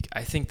MVP week.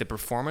 I think the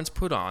performance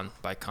put on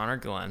by Connor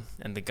Glenn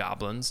and the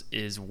Goblins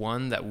is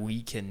one that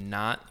we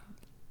cannot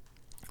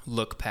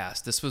look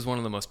past. This was one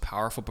of the most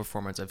powerful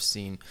performances I've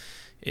seen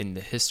in the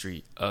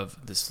history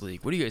of this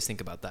league. What do you guys think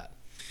about that?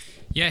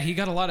 Yeah, he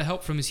got a lot of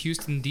help from his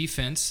Houston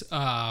defense,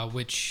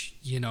 which,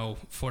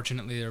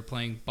 fortunately they're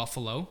playing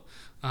Buffalo.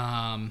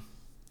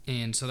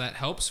 And so that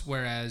helps.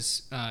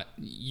 Whereas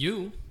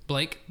you,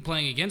 Blake,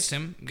 playing against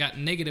him, got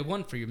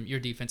 -1 for your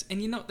defense.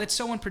 And, that's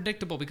so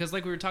unpredictable because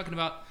like we were talking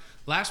about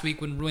last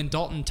week when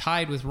Dalton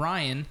tied with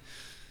Ryan,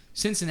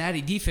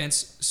 Cincinnati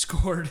defense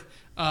scored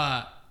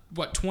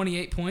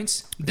 28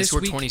 points They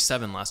scored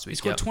 27 last week. They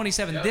scored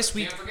 27 this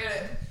week. Can't forget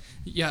it.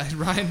 Yeah,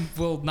 Ryan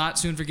will not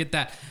soon forget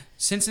that.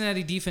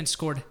 Cincinnati defense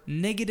scored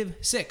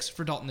 -6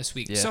 for Dalton this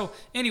week. Yeah. So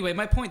anyway,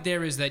 my point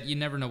there is that you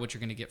never know what you're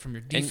going to get from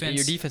your defense. And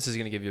your defense is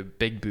going to give you a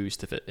big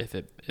boost if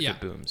it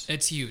booms.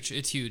 It's huge.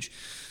 It's huge.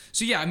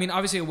 So yeah, I mean,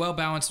 obviously a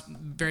well-balanced,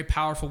 very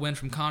powerful win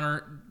from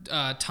Connor.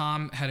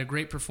 Tom had a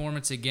great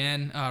performance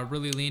again,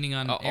 really leaning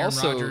on Aaron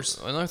Rodgers.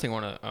 Another thing I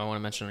want to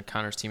mention on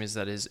Connor's team is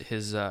that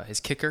his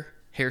kicker,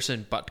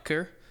 Harrison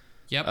Butker,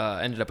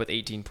 ended up with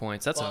 18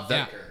 points. That's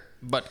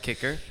butt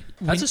kicker.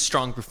 That's a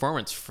strong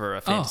performance for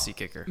a fantasy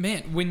kicker.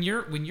 Man, when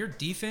your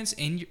defense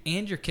and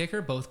your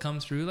kicker both come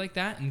through like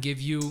that and give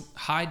you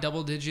high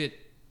double-digit,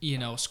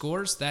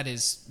 scores, that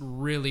is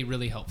really,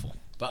 really helpful.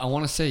 But I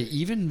want to say,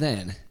 even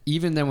then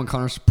when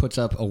Connor puts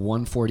up a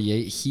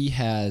 148, he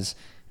has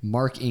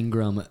Mark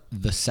Ingram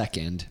the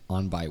second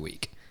on bye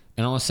week.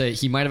 And I want to say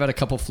he might have had a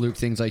couple fluke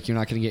things like you're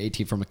not going to get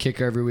 18 from a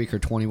kicker every week or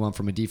 21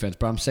 from a defense.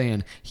 But I'm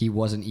saying he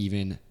wasn't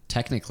even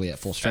technically at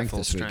full strength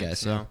this week, guys.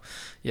 So.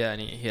 Yeah,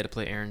 and he had to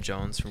play Aaron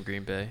Jones from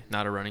Green Bay,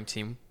 not a running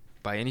team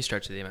by any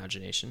stretch of the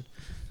imagination.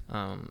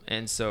 And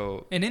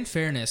in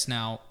fairness,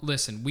 now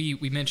listen, we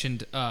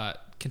mentioned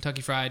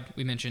Kentucky Fried,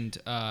 we mentioned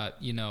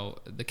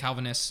the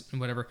Calvinists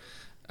and whatever.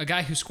 A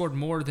guy who scored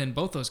more than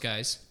both those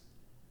guys,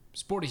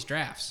 Sporty's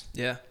drafts.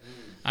 Yeah.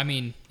 I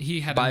mean,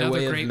 he had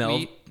another great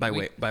week.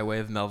 By way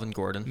of Melvin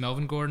Gordon.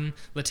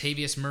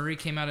 Latavius Murray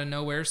came out of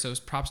nowhere, so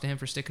props to him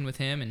for sticking with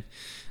him and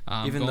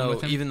even though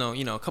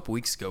a couple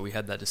weeks ago we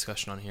had that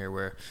discussion on here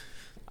where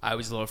I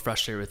was a little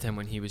frustrated with him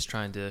when he was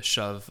trying to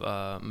shove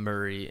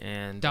Murray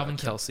and Dalvin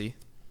Kelsey.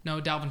 No,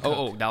 Dalvin Cook.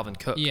 Oh, Dalvin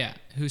Cook. Yeah,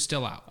 who's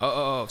still out.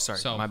 Oh, sorry.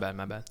 So, my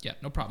bad. Yeah,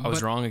 no problem. I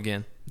was wrong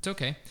again. It's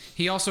okay.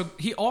 He also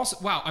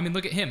wow, I mean,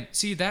 look at him.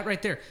 See that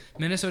right there.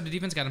 Minnesota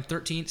defense got him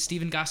 13.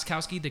 Steven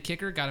Gostkowski, the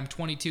kicker, got him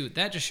 22.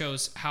 That just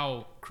shows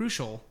how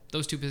crucial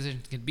those two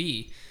positions can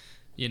be,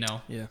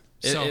 Yeah.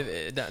 So,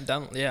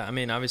 I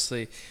mean,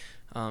 obviously,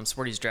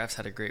 Sporty's drafts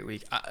had a great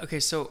week. Okay,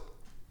 so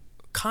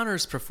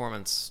Connor's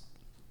performance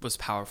was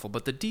powerful,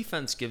 but the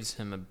defense gives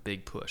him a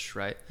big push,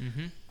 right?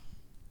 Mm-hmm.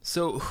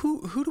 So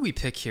who do we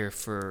pick here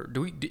for?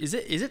 Is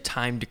it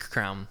time to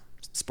crown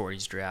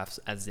Sporty's drafts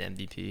as the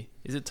MVP?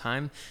 Is it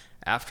time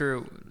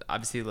after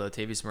obviously the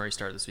Latavius Murray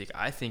start this week?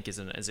 I think is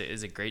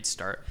a great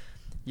start.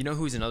 You know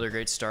who's another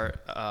great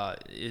start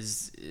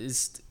is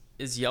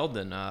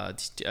Yeldon,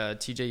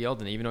 TJ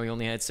Yeldon. Even though he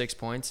only had 6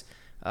 points,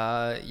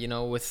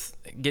 with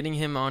getting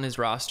him on his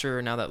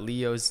roster now that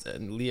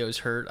Leo's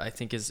hurt, I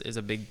think is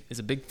a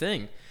big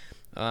thing.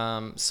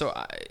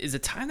 So is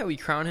it time that we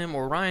crown him,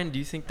 or Ryan, do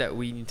you think that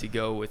we need to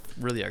go with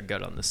really our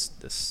gut on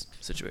this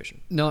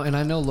situation? No, and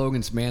I know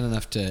Logan's man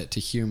enough to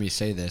hear me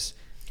say this.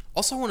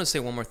 Also, I want to say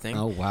one more thing.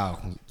 Oh wow.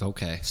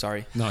 Okay.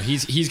 Sorry. No,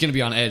 he's gonna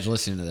be on edge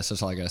listening to this.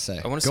 That's all I gotta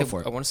say. I want Go to for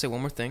say it. I want to say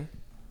one more thing.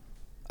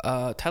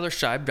 Tyler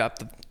Scheib dropped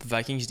the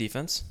Vikings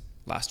defense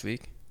last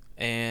week,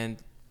 and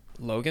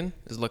Logan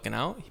is looking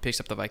out. He picks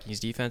up the Vikings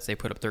defense. They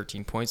put up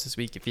 13 points this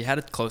week. If he had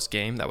a close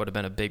game, that would have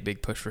been a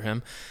big push for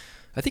him.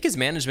 I think his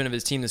management of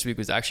his team this week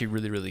was actually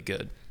really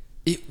good.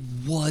 It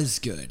was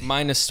good.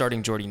 Minus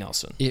starting Jordy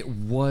Nelson. It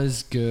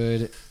was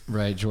good.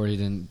 Right, Jordy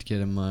didn't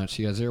get him much.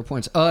 He got 0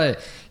 points.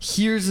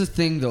 Here's the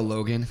thing though,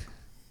 Logan.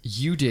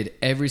 You did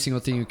every single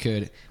thing you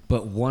could,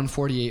 but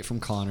 148 from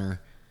Connor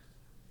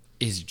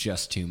is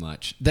just too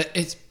much.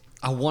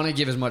 I want to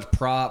give as much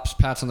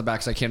pats on the back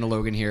as I can to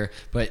Logan here,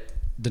 but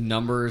the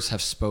numbers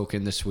have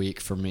spoken this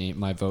week for me.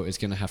 My vote is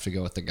going to have to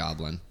go with the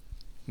Goblin.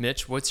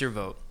 Mitch, what's your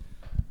vote?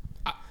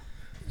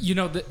 You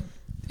know,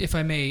 if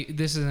I may,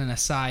 this is an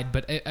aside,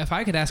 but if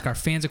I could ask our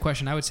fans a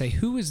question, I would say,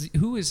 who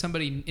is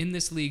somebody in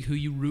this league who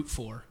you root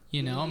for?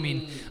 You know, I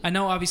mean, I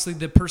know obviously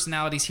the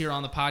personalities here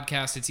on the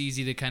podcast, it's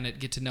easy to kind of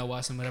get to know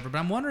us and whatever, but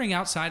I'm wondering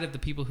outside of the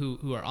people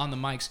who are on the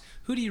mics,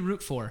 who do you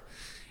root for?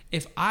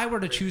 If I were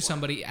to choose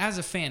somebody as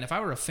a fan, if I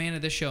were a fan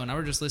of this show and I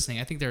were just listening,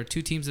 I think there are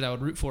two teams that I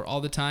would root for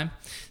all the time.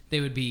 They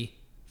would be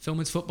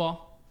Philman's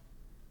football,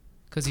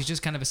 because he's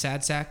just kind of a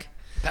sad sack.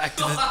 Back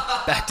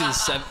to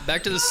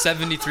the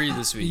 73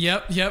 this week.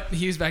 Yep.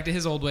 He was back to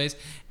his old ways.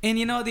 And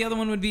you know what the other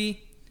one would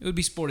be? It would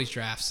be Sporty's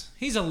Drafts.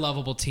 He's a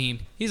lovable team.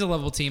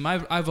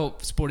 I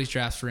vote Sporty's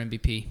Drafts for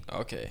MVP.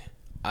 Okay.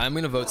 I'm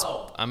gonna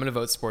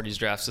vote Sporty's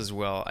Drafts as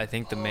well. I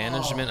think the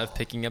management of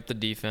picking up the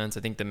defense. I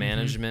think the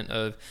management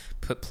of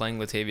playing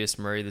Latavius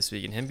Murray this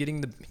week and him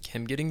getting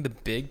the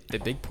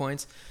big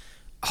points.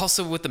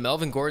 Also with the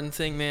Melvin Gordon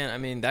thing, man. I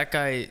mean, that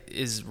guy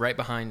is right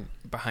behind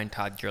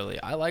Todd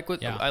Gurley. I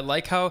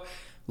like how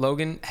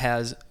Logan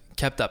has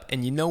kept up.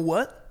 And you know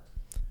what,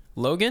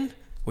 Logan,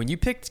 when you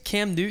picked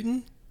Cam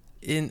Newton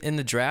in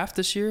the draft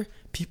this year,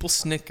 people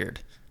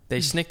snickered.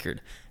 They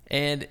snickered.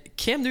 And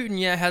Cam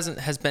Newton,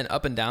 has been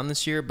up and down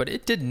this year, but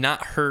it did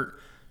not hurt.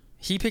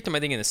 He picked him,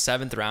 I think, in the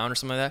 7th round or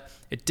something like that.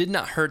 It did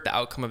not hurt the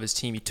outcome of his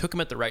team. He took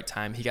him at the right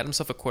time. He got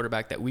himself a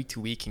quarterback that week to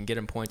week can get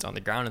him points on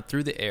the ground and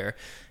through the air.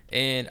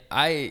 And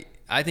I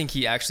think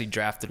he actually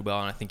drafted well,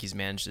 and I think he's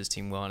managed his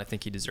team well, and I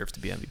think he deserves to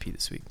be MVP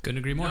this week. Couldn't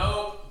agree more.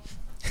 No.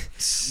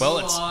 Well,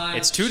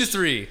 it's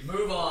 2-3.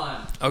 Move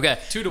on. Okay.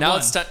 2-1. Now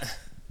it's time.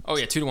 Oh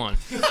yeah,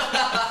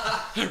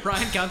 2-1.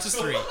 Ryan counts as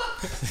 3.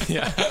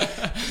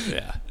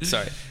 Yeah.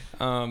 Sorry.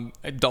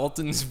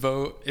 Dalton's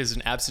vote is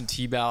an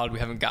absentee ballot. We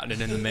haven't gotten it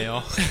in the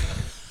mail.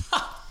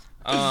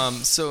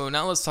 So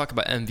now let's talk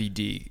about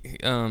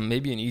MVD.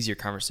 Maybe an easier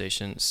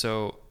conversation.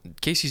 So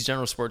Casey's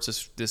General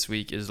Sports this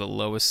week is the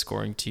lowest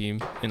scoring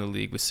team in the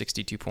league with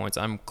 62 points.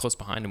 I'm close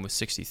behind him with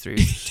 63.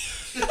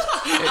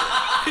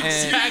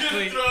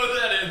 Exactly. Throw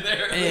that in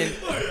there.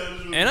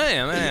 And I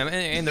am.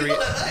 And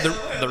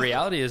the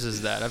reality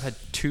is that I've had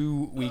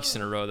 2 weeks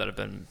in a row that have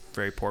been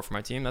very poor for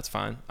my team. That's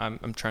fine.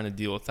 I'm trying to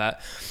deal with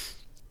that.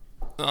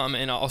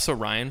 And also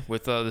Ryan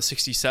with the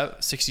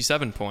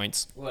 67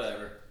 points.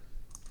 Whatever.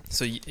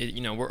 So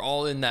we're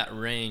all in that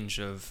range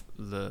of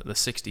the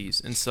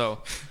 60s, and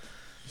so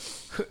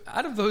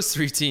out of those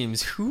 3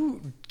 teams,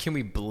 who can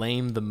we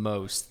blame the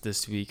most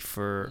this week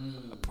for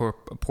a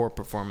poor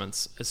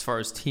performance as far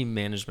as team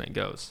management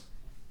goes?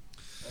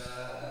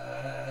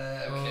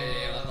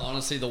 Okay.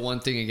 Honestly, the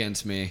one thing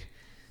against me,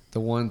 the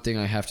one thing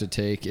I have to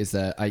take is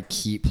that I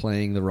keep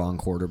playing the wrong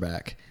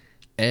quarterback.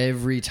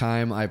 Every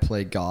time I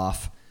play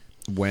Goff,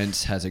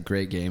 Wentz has a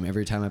great game.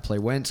 Every time I play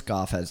Wentz,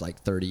 Goff has like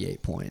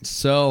 38 points.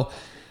 So.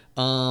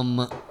 I'm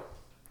not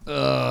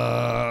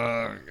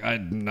going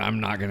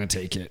to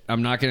take it.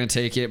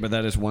 But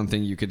that is one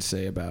thing you could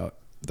say about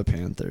the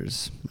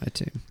Panthers, my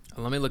team.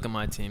 Let me look at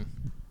my team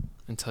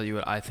and tell you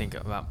what I think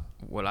about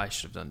what I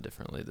should have done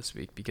differently this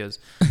week, because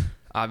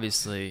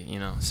obviously,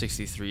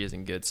 63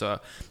 isn't good.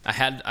 So I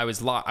had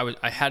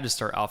to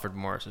start Alfred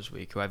Morris this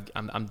week, who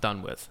I'm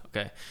done with.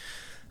 Okay.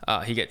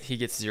 He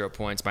gets 0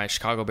 points. My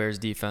Chicago Bears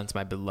defense,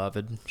 my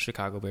beloved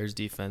Chicago Bears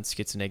defense,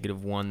 gets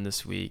 -1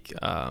 this week.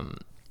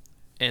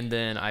 And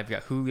then I've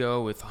got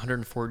Julio with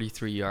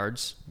 143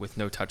 yards with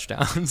no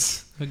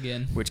touchdowns.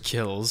 Again. Which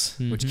kills.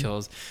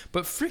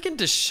 But freaking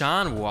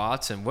Deshaun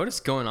Watson, what is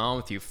going on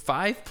with you?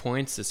 5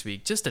 points this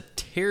week. Just a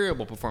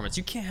terrible performance.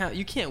 You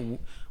can't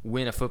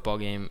win a football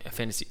game, a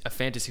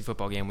fantasy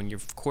football game, when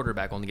your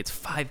quarterback only gets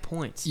 5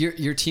 points.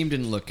 Your team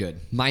didn't look good.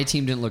 My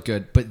team didn't look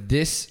good. But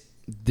this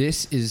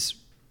is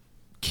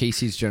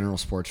Casey's General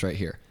Sports right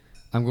here.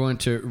 I'm going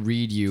to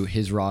read you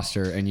his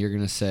roster, and you're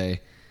going to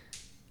say,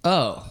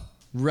 oh,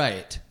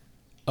 right.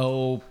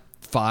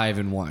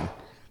 5-1.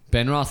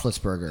 Ben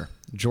Roethlisberger,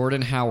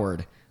 Jordan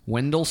Howard,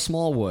 Wendell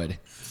Smallwood,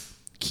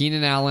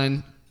 Keenan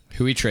Allen,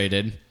 who he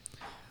traded,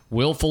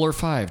 Will Fuller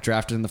 5,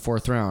 drafted in the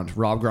 4th round,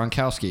 Rob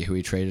Gronkowski, who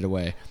he traded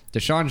away,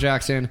 Deshaun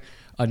Jackson,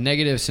 a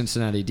negative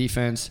Cincinnati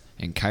defense,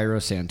 and Cairo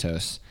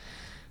Santos.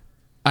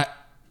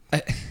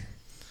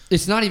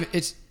 It's not even.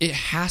 It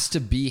has to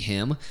be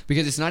him,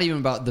 because it's not even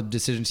about the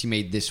decisions he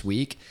made this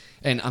week.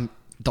 And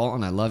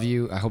Dalton, I love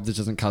you. I hope this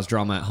doesn't cause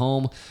drama at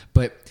home,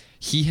 but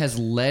he has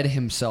led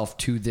himself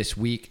to this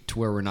week to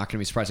where we're not going to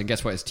be surprised. And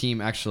guess what? His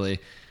team actually,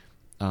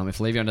 if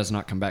Le'Veon does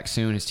not come back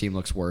soon, his team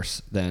looks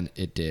worse than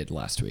it did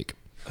last week.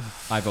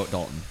 I vote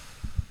Dalton.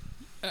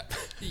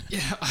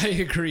 Yeah, I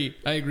agree.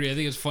 I think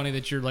it's funny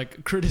that you're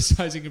like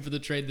criticizing him for the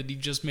trade that he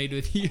just made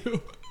with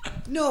you.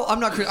 No, I'm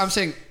not. I'm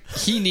saying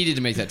he needed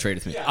to make that trade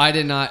with me. I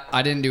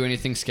didn't do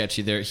anything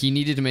sketchy there. He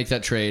needed to make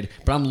that trade.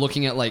 But I'm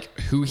looking at like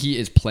who he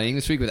is playing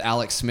this week with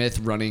Alex Smith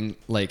running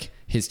like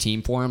his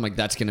team for him. Like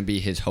that's going to be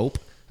his hope.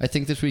 I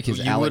think this week is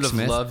You Alex would have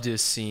Smith loved to have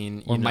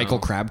seen, or Michael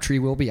Crabtree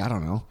will be. I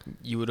don't know.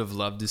 You would have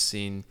loved to have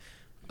seen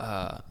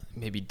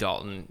maybe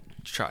Dalton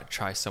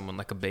try someone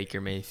like a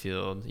Baker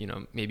Mayfield.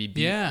 Maybe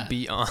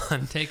be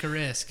on. Take a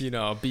risk.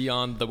 Be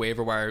on the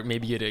waiver wire.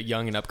 Maybe get a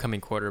young and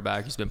upcoming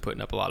quarterback who's been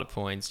putting up a lot of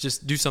points.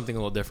 Just do something a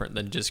little different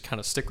than just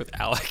kind of stick with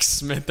Alex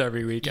Smith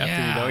every week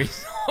after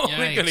he's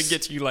only going to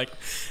get you like.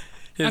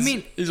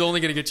 He's only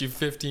going to get you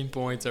 15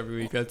 points every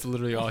week. That's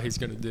literally all he's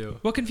going to do.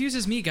 What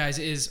confuses me, guys,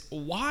 is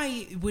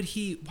why would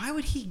he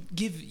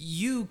give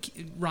you,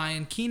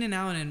 Ryan, Keenan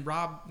Allen, and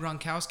Rob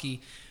Gronkowski,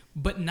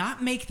 but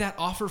not make that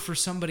offer for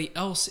somebody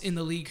else in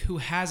the league who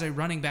has a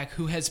running back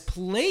who has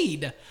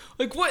played?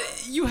 Like,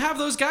 what? You have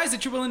those guys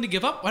that you're willing to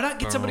give up. Why not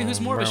get somebody who's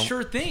more of a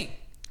sure thing?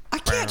 I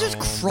can't just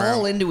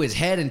crawl into his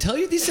head and tell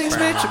you these things,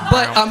 Mitch.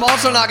 But I'm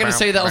also not going to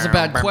say that was a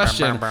bad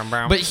question.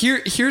 But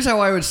here's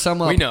how I would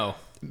sum up. We know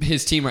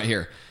his team right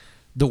here.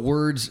 The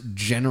words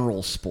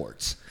General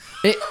Sports.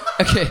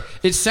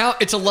 It's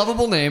a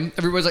lovable name.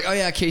 Everybody's like, oh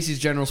yeah, Casey's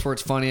General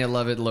Sports, funny. I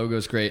love it. The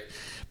logo's great.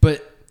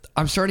 But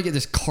I'm starting to get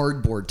this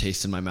cardboard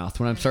taste in my mouth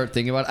when I start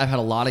thinking about it. I've had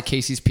a lot of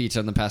Casey's pizza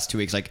in the past 2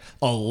 weeks, like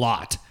a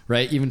lot,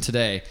 right? Even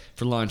today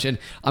for lunch. And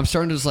I'm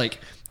starting to just like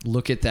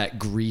look at that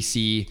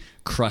greasy,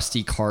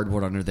 crusty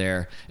cardboard under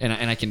there, and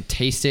I can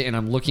taste it, and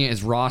I'm looking at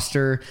his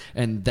roster,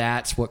 and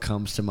that's what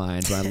comes to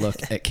mind when I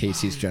look at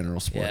Casey's General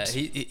Sports.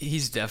 Yeah,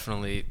 he's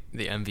definitely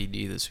the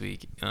MVD this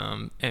week.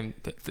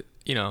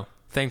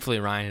 Thankfully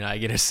Ryan and I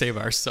get to save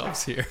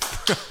ourselves here.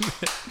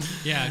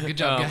 Yeah, good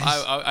job,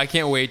 guys. I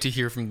can't wait to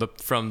hear from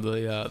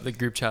the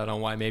group chat on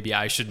why maybe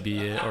I should be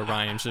it or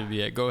Ryan should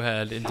be it. Go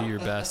ahead and do your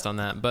best on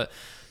that. But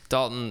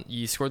Dalton,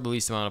 you scored the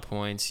least amount of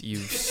points. You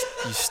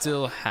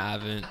still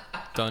haven't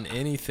done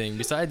anything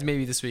besides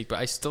maybe this week, but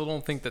I still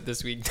don't think that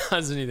this week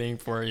does anything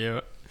for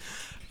you.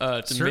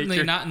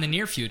 Certainly not in the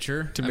near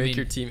future. To make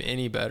your team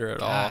any better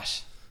at all.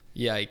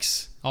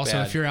 Yikes.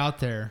 Also, if you're out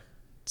there,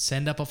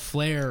 send up a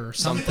flare or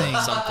something.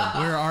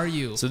 Where are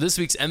you? So this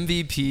week's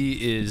MVP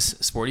is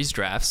Sporty's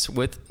Drafts,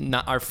 with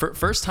not our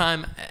first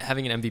time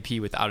having an MVP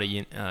without a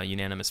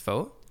unanimous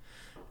vote.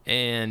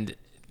 And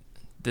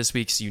this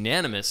week's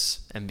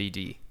unanimous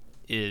MVD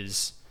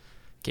is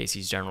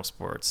Casey's General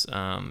Sports.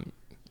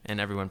 And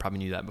everyone probably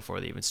knew that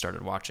before they even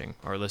started watching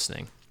or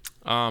listening.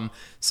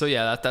 So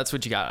yeah, that's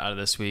what you got out of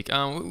this week.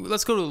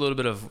 Let's go to a little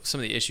bit of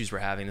some of the issues we're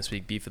having this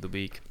week, beef of the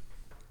week.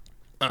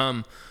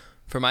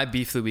 For my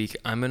beef of the week,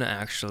 I'm gonna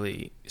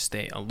actually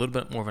stay a little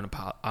bit more on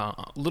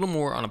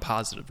a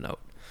positive note.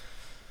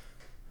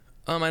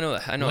 I know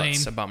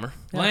that's a bummer.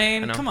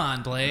 Lame. Come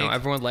on, Blake. I know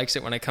everyone likes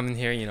it when I come in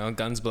here,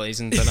 guns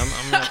blazing. But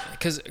I'm not,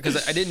 because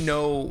I didn't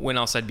know when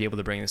else I'd be able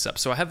to bring this up.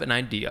 So I have an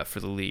idea for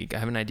the league. I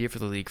have an idea for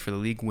the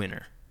league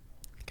winner.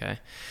 Okay,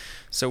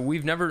 so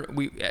we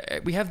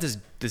have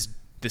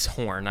this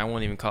horn. I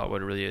won't even call it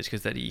what it really is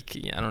because I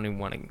don't even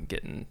want to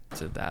get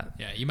into that.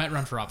 Yeah, you might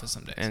run for office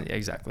someday. And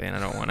exactly, and I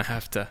don't want to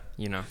have to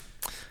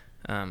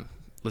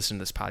listen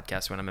to this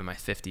podcast when I'm in my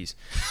 50s.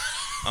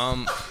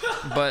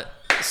 But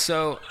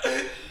so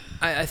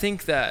I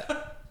think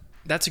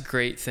that's a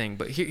great thing.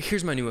 But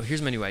here's my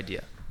new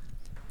idea.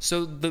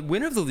 So the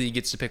winner of the league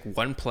gets to pick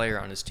one player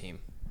on his team.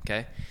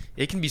 Okay,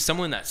 it can be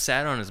someone that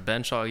sat on his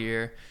bench all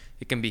year.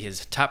 It can be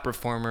his top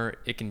performer.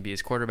 It can be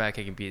his quarterback.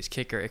 It can be his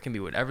kicker. It can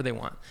be whatever they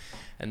want.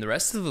 And the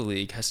rest of the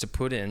league has to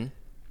put in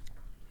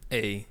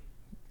a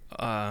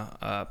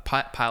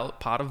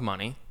pot of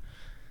money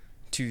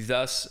to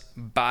thus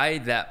buy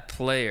that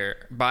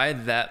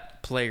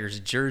player's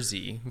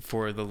jersey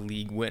for the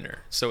league winner.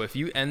 So if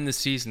you end the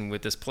season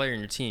with this player in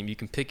your team, you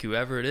can pick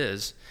whoever it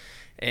is,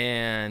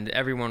 and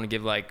everyone will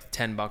give like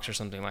 $10 or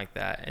something like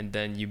that, and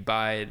then you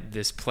buy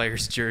this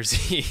player's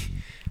jersey.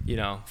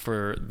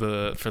 For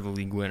the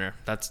league winner.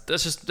 That's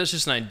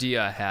just an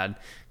idea I had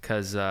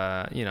because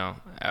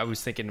I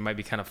was thinking it might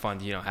be kind of fun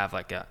to have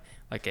like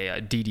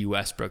a D.D.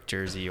 Westbrook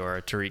jersey or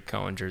a Tariq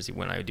Cohen jersey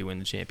when I do win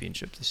the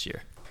championship this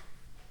year.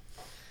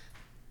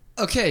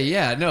 Okay,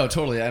 yeah, no,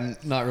 totally. I'm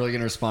not really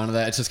going to respond to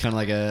that. It's just kind of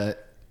like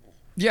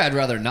I'd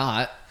rather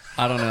not.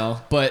 I don't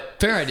know, but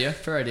fair idea.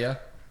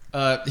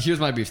 Here's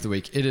my beef of the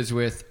week. It is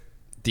with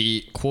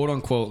the quote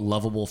unquote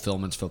lovable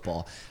Philman's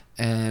football,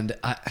 and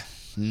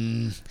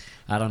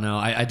I don't know.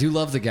 I do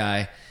love the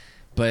guy,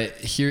 but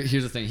here's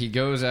the thing. He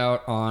goes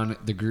out on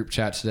the group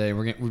chat today.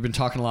 We've been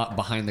talking a lot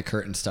behind the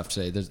curtain stuff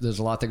today. There's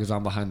a lot that goes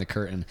on behind the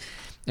curtain,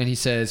 and he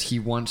says he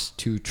wants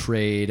to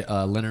trade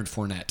Leonard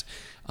Fournette.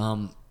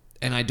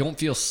 And I don't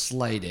feel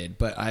slighted,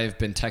 but I've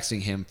been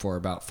texting him for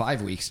about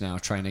 5 weeks now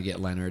trying to get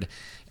Leonard,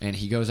 and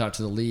he goes out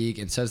to the league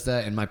and says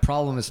that. And my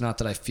problem is not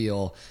that I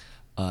feel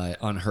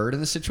unheard in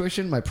the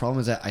situation. My problem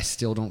is that I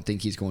still don't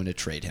think he's going to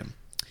trade him.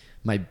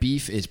 My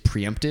beef is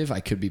preemptive.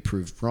 I could be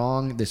proved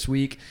wrong this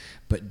week,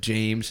 but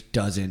James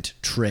doesn't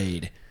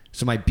trade.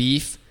 So my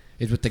beef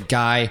is with the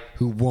guy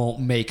who won't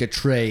make a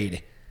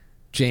trade.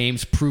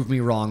 James, prove me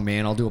wrong,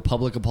 man. I'll do a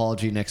public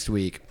apology next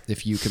week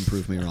if you can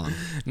prove me wrong.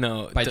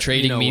 No, by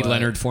trading me what?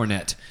 Leonard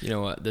Fournette. You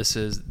know what? This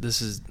is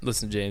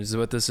listen, James, this is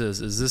what this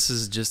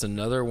is just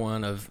another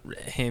one of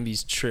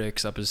Hamby's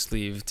tricks up his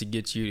sleeve to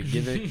get you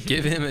to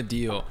give him a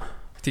deal.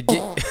 To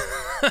get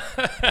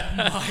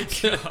My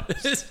God.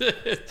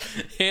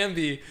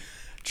 Hamby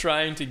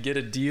trying to get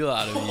a deal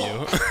out of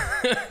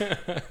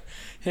you.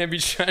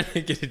 Hamby's trying to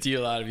get a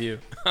deal out of you.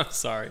 I'm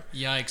sorry.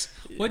 Yikes.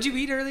 What'd you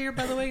eat earlier,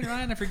 by the way,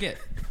 Ryan? I forget.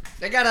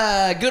 I got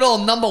a good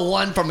old number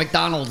one from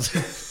McDonald's.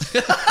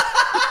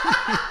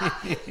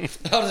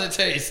 How does it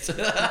taste?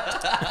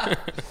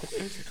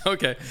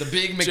 Okay. The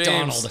big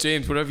McDonald's.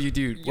 James, whatever you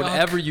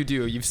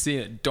do, you've seen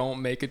it.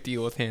 Don't make a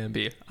deal with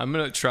Hamby. I'm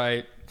gonna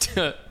try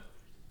to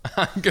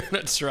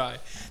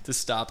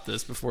stop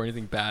this before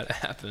anything bad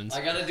happens.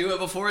 I gotta do it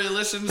before he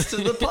listens to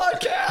the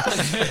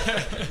podcast.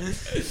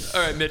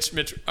 All right,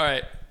 Mitch. All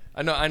right.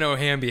 I know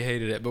Hamby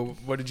hated it, but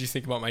what did you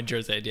think about my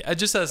jersey idea?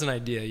 Just as an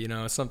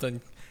idea,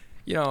 something,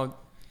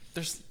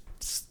 there's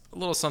a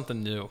little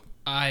something new.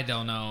 I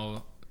don't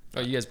know.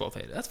 Oh, you guys both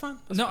hate it. That's fine.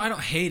 No, I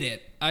don't hate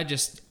it. I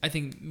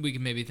think we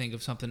can maybe think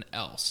of something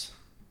else.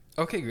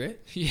 Okay, great.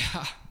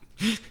 Yeah.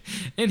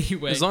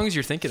 Anyway. As long as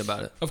you're thinking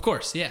about it. Of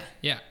course, yeah.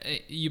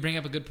 You bring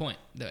up a good point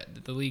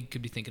that the league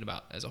could be thinking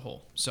about as a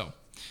whole. So,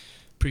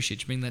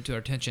 appreciate you bringing that to our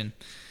attention.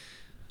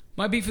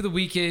 My beef of the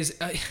week is,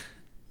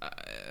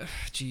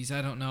 geez,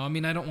 I don't know. I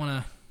mean, I don't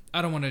want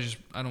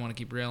to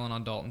keep railing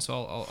on Dalton. So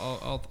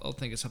I'll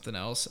think of something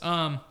else.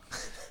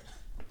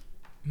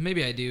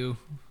 Maybe I do.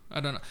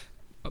 I don't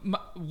know.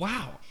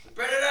 Wow.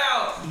 Spread it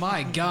out.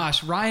 My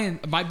gosh, Ryan.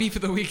 My beef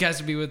of the week has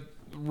to be with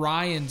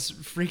Ryan's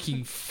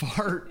freaking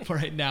fart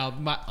right now.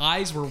 My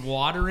eyes were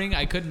watering.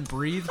 I couldn't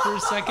breathe for a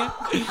second.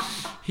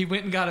 He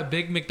went and got a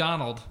Big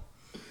McDonald.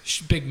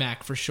 Big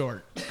Mac for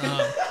short.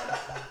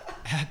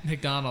 At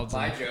McDonald's.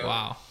 My joke.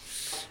 Wow.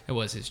 It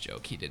was his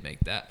joke. He did make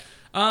that.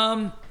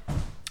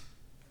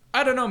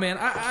 I don't know, man.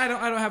 I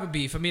don't have a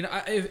beef. I mean,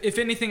 if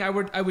anything, I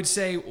would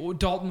say,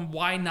 Dalton,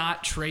 why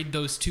not trade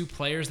those two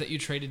players that you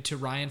traded to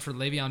Ryan for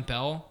Le'Veon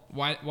Bell?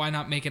 Why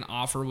not make an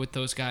offer with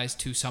those guys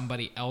to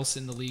somebody else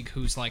in the league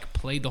who's like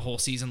played the whole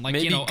season? Like,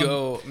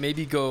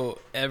 maybe go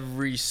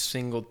every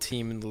single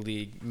team in the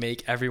league,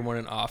 make everyone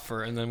an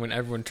offer, and then when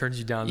everyone turns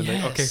you down, they're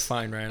like, okay,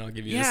 fine, Ryan, I'll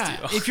give you this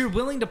deal. If you're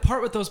willing to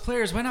part with those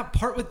players, why not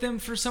part with them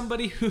for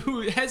somebody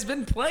who has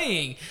been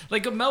playing,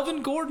 like a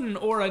Melvin Gordon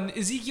or an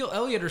Ezekiel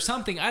Elliott or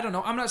something? I don't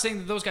know. I'm not saying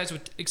that those guys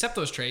would accept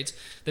those trades.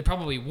 They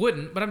probably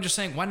wouldn't, but I'm just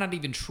saying, why not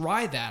even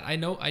try that? I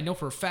know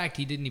for a fact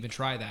he didn't even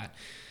try that.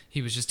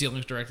 He was just dealing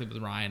directly with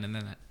Ryan, and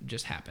then that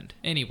just happened.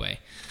 Anyway,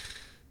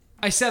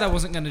 I said I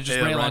wasn't going to just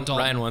rail on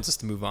Dalton. Ryan wants us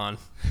to move on.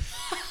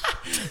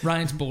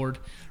 Ryan's bored.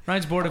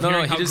 Ryan's bored of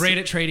hearing how great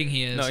at trading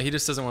he is. No, he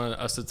just doesn't want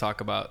us to talk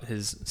about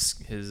his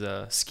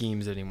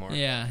schemes anymore.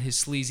 Yeah, his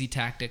sleazy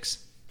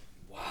tactics.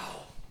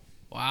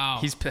 Wow.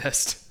 He's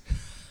pissed.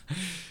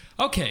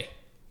 Okay,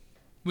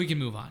 we can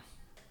move on.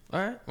 All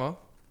right.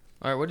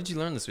 What did you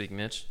learn this week,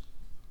 Mitch?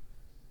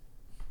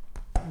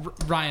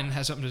 Ryan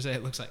has something to say,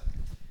 it looks like.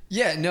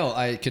 Yeah, no,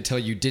 I could tell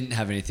you didn't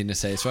have anything to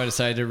say, so I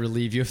decided to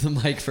relieve you of the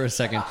mic for a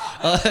second.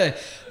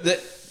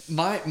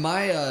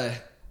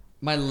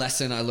 My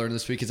lesson I learned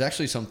this week is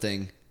actually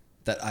something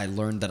that I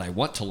learned that I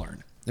want to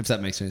learn, if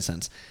that makes any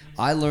sense.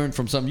 I learned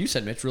from something you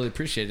said, Mitch, really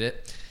appreciate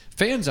it.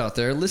 Fans out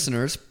there,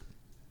 listeners,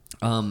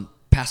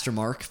 Pastor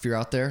Mark, if you're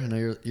out there, I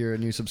know you're a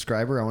new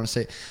subscriber, I want to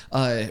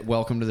say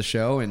welcome to the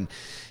show. And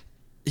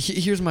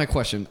here's my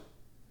question.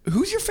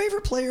 Who's your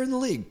favorite player in the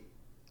league?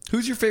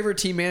 Who's your favorite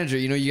team manager?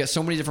 You got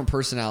so many different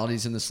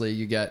personalities in this league.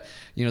 You got,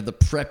 the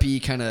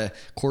preppy kind of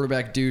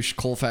quarterback douche,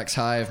 Colfax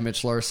High of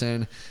Mitch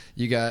Larson.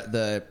 You got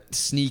the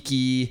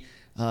sneaky,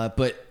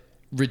 but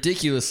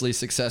ridiculously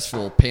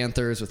successful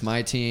Panthers with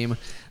my team.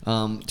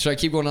 Should I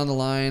keep going on the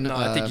line? No,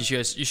 I think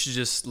you should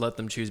just let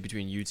them choose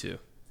between you two.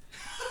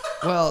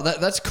 Well,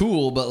 that's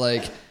cool,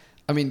 but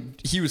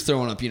he was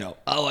throwing up,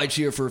 I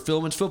cheer for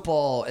Philman's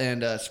football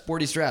and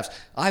Sporty's drafts.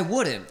 I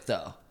wouldn't,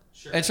 though.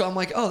 Sure. And so I'm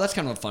like, that's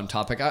kind of a fun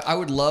topic. I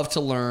would love to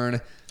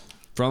learn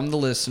from the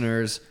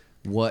listeners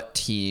what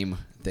team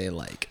they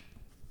like.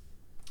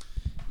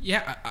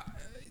 Yeah,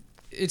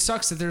 it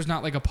sucks that there's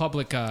not like a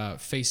public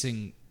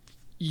facing,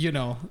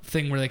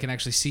 thing where they can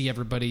actually see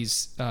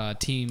everybody's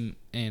team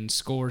and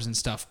scores and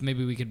stuff.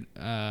 Maybe we could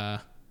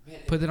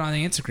put it on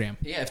the Instagram.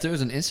 Yeah, if there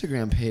was an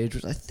Instagram page,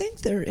 which I think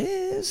there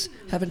is.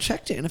 Haven't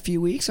checked it in a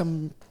few weeks.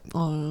 I'm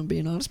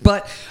being honest.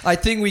 But I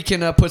think we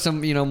can put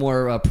some,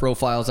 more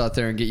profiles out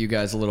there and get you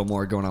guys a little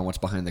more going on what's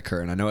behind the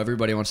curtain. I know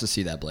everybody wants to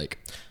see that, Blake.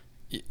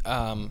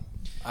 I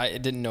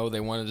didn't know they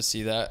wanted to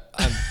see that.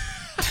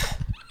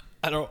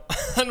 I don't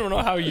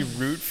know how you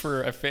root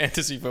for a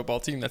fantasy football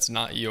team that's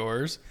not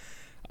yours.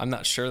 I'm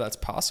not sure that's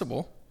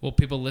possible. Well,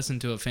 people listen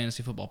to a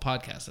fantasy football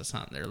podcast. That's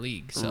not in their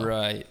league. So.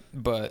 Right,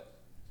 but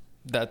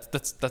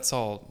that's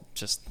all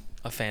just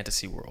a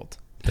fantasy world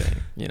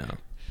thing, you know.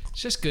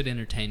 It's just good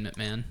entertainment,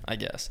 man. I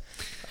guess.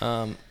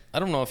 I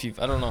don't know if you've.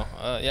 I don't know.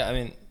 Yeah, I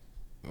mean,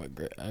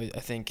 I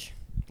think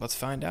let's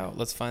find out.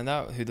 Let's find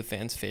out who the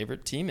fans'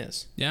 favorite team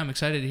is. Yeah, I'm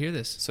excited to hear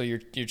this. So your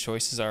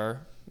choices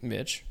are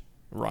Mitch,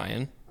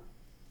 Ryan,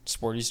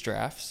 Sporty's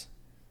Drafts,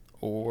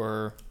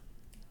 or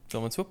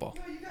Philman's Football.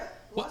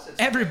 Well,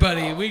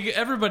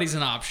 everybody's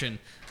an option.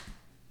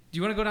 Do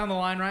you want to go down the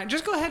line, Ryan?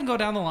 Just go ahead and go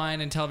down the line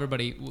and tell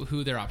everybody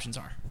who their options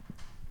are.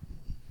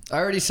 I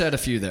already said a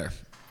few there,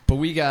 but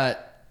we got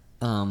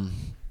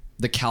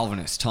the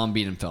Calvinist, Tom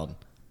Biedenfeld,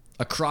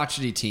 a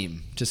crotchety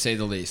team to say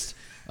the least.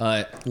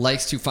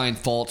 Likes to find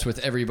faults with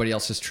everybody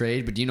else's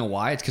trade, but do you know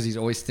why? It's because he's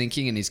always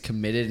thinking and he's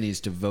committed and he's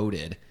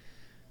devoted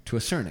to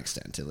a certain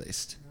extent, at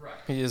least. Right.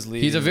 He is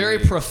leading. He's a very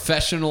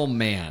professional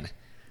man.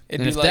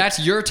 And if that's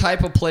your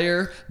type of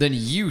player, then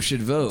you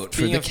should vote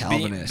for the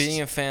Calvinist.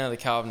 Being a fan of the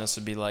Calvinists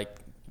would be like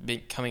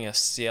becoming a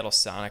Seattle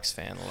Sonics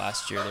fan the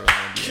last year they were in the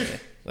NBA.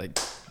 Like,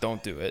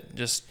 don't do it.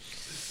 Just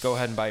go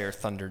ahead and buy your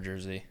Thunder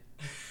jersey.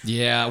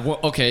 Yeah, well,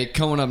 okay,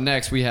 coming up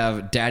next, we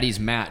have Daddy's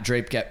Matt,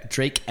 Drake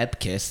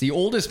Epkiss, the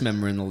oldest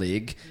member in the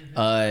league,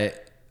 a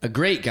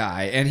great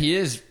guy, and he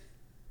is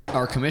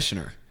our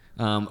commissioner.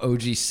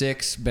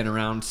 OG6, been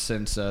around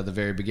since the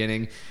very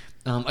beginning.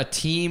 A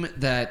team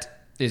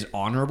that is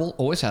honorable,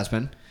 always has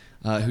been,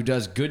 who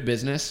does good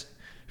business,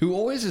 who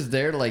always is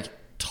there to like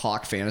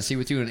talk fantasy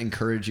with you and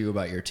encourage you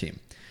about your team.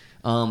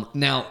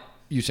 Now,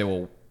 you say,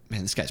 well,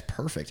 man, this guy's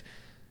perfect.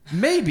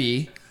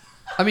 Maybe.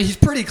 I mean, he's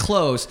pretty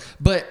close,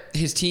 but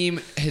his team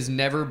has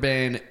never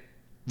been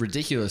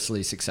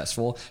ridiculously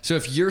successful. So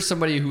if you're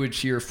somebody who would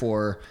cheer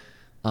for,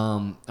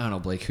 I don't know,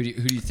 Blake, who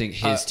do you think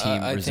his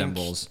team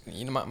resembles?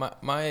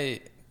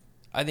 I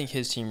think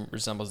his team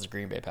resembles the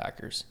Green Bay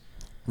Packers.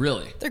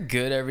 Really? They're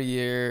good every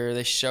year.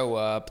 They show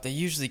up. They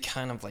usually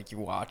kind of like you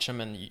watch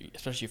them, and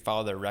especially you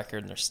follow their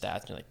record and their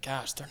stats, and you're like,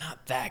 gosh, they're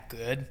not that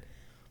good.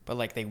 But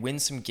like they win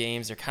some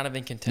games, they're kind of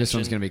in contention. This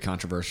one's going to be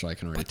controversial. I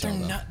can already tell.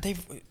 But they're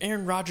not.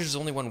 Aaron Rodgers has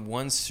only won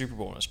one Super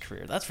Bowl in his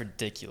career. That's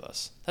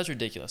ridiculous.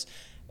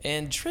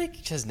 And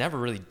Drake has never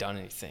really done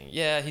anything.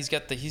 Yeah, he's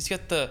got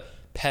the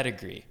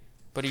pedigree,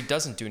 but he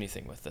doesn't do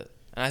anything with it.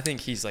 And I think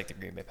he's like the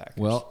Green Bay Packers.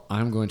 Well,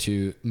 I'm going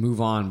to move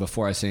on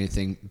before I say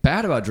anything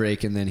bad about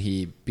Drake, and then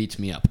he beats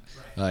me up.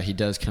 He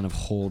does kind of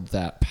hold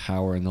that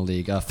power in the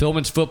league.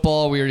 Philman's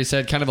Football, we already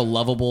said, kind of a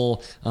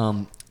lovable,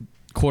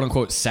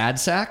 quote-unquote, sad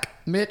sack,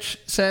 Mitch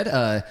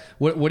said.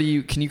 What do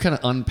you? Can you kind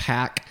of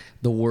unpack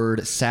the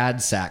word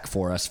sad sack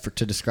for us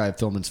to describe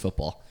Philman's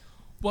Football?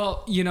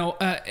 Well,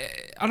 I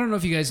don't know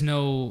if you guys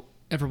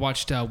ever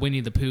watched Winnie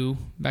the Pooh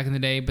back in the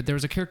day, but there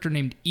was a character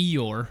named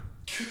Eeyore,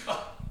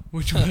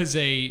 which was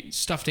a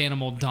stuffed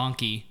animal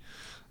donkey.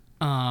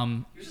 He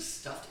was a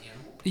stuffed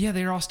animal? Yeah,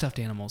 they're all stuffed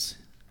animals,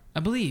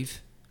 I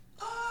believe.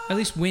 At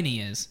least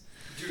Winnie is.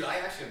 Dude, I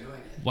actually have no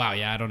idea. Wow,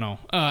 yeah, I don't know.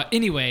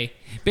 Anyway,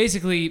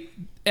 basically,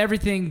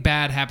 everything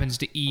bad happens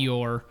to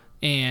Eeyore,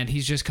 and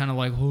he's just kind of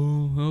like,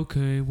 oh,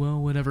 okay, well,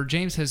 whatever.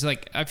 James has,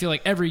 I feel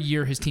like every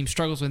year his team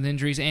struggles with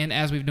injuries, and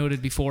as we've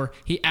noted before,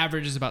 he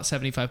averages about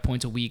 75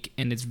 points a week,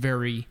 and it's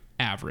very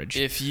average.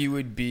 If you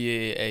would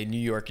be a New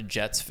York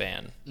Jets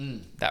fan,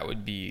 that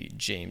would be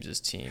James's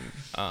team.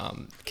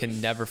 Can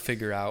never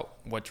figure out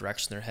what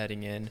direction they're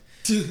heading in.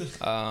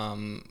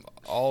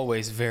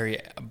 Always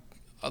very...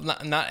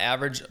 Not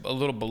average, a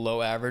little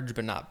below average,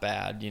 but not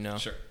bad,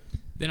 Sure.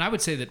 Then I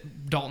would say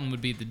that Dalton would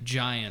be the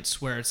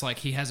Giants, where it's like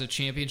he has a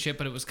championship,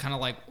 but it was kind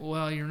of like,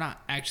 well, you're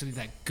not actually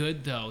that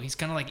good, though. He's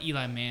kind of like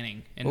Eli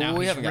Manning, and now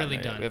he's really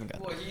done.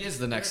 Well, he is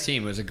the next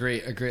team. It was a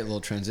great little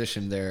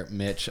transition there,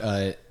 Mitch.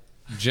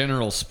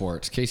 General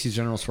Sports, Casey's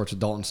General Sports with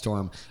Dalton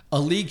Storm,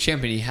 a league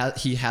champion.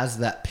 He has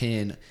that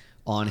pin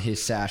on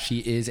his sash.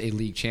 He is a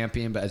league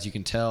champion, but as you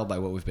can tell by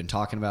what we've been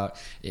talking about,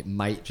 it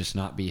might just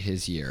not be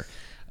his year.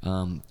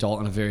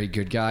 Dalton, a very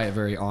good guy, a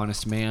very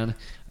honest man.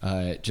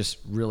 Just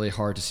really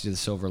hard to see the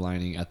silver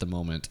lining at the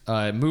moment.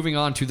 Moving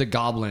on to the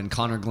Goblin,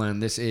 Connor Glenn.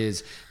 This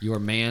is your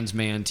man's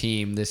man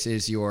team. This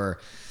is your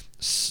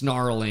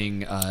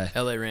snarling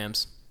LA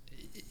Rams.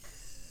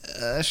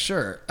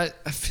 Sure. I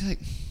feel like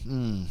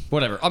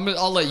whatever.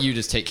 I'll let you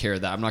just take care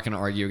of that. I'm not going to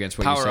argue against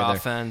what you said there. Power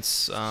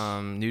offense,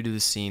 new to the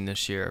scene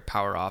this year.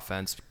 Power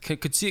offense.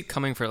 Could see it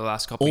coming for the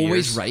last couple of years.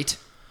 Always right.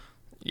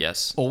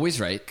 Yes. Always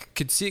right.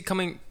 Could see it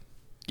coming.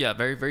 Yeah,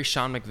 very, very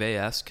Sean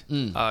McVay-esque.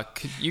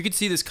 You could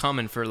see this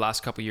coming for the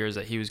last couple of years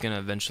that he was going to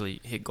eventually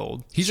hit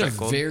gold. He's a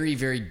very,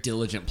 very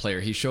diligent player.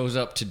 He shows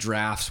up to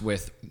drafts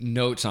with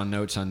notes on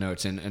notes on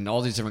notes and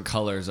all these different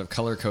colors of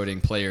color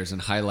coding players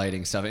and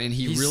highlighting stuff. And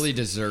he really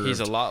deserved. He's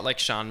a lot like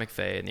Sean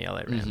McVay in the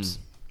LA Rams.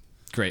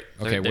 Great.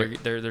 Okay,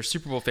 they're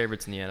Super Bowl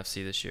favorites in the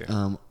NFC this year.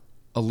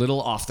 A little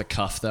off the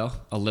cuff, though.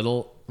 A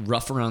little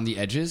rough around the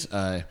edges.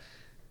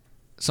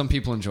 Some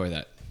people enjoy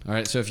that. All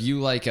right, so if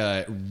you like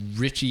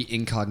Richie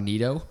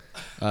Incognito,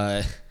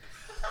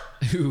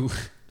 who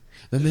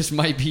then this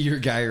might be your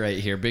guy right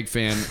here. Big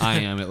fan,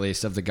 I am at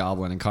least, of the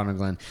Goblin and Connor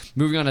Glenn.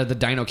 Moving on to the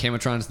Dino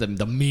Camatrons, the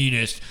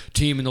meanest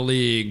team in the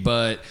league,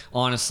 but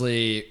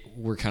honestly,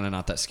 we're kind of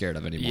not that scared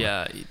of anymore.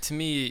 Yeah, to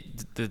me,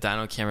 the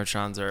Dino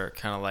Camatrons are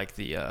kind of like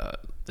the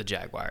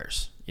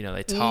Jaguars. You know,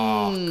 they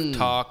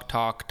talk.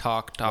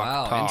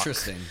 Wow,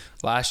 interesting.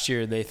 Last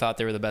year, they thought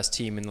they were the best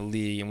team in the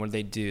league, and what did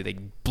they do? They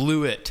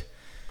blew it.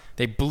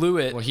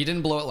 Well, he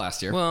didn't blow it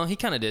last year. Well, he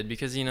kind of did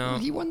because, you know...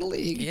 He won the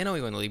league. Yeah, I know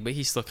he won the league, but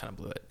he still kind of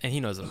blew it. And he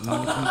knows what I'm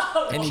talking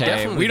about. And he Okay,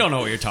 definitely, we don't know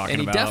what you're talking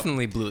and about. he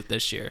definitely blew it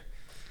this year.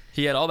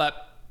 He had all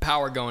that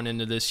power going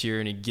into this year,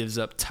 and he gives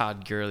up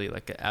Todd Gurley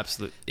like an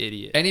absolute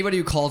idiot. Anybody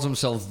who calls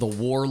himself the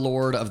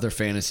warlord of their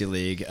fantasy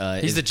league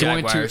He's is the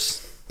going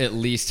Jaguars. to at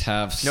least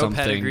have No something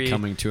pedigree.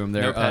 coming to him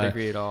there. No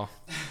pedigree at all.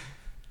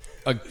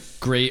 A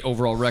great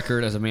overall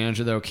record as a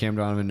manager, though. Cam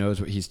Donovan knows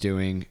what he's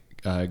doing.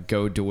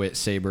 Go DeWitt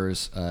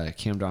Sabres.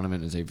 Cam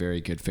Donovan is a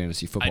very good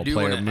fantasy football I do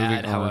player. want to Moving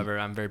add, on. however,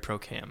 I'm very pro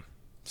Cam.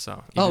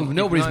 So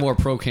Nobody's even more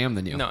pro Cam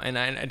than you. No, and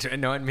I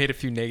know I made a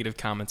few negative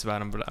comments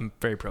about him, but I'm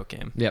very pro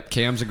Cam. Yep,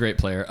 Cam's a great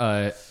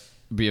player.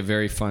 Be a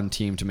very fun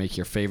team to make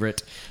your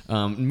favorite.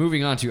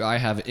 Moving on to I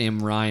have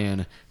M.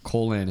 Ryan,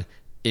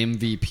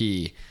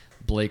 MVP.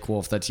 Blake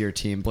Wolf, that's your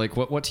team. Blake,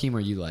 what team are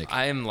you like?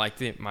 I am like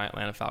my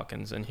Atlanta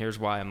Falcons, and here's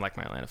why I'm like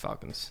my Atlanta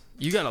Falcons.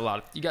 You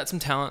got some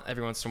talent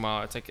every once in a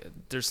while. It's like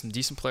there's some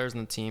decent players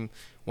on the team.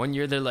 One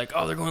year they're like,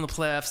 oh, they're going to the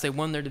playoffs. They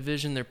won their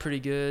division. They're pretty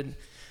good.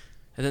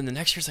 And then the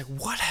next year it's like,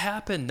 what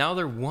happened? Now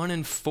they're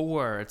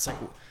 1-4. It's like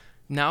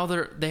now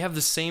they have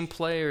the same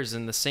players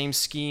and the same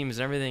schemes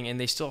and everything, and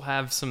they still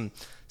have some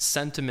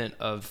sentiment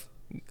of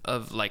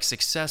like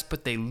success,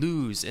 but they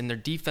lose, and their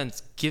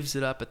defense gives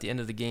it up at the end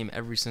of the game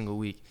every single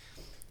week,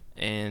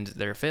 and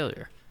they're a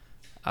failure.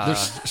 They're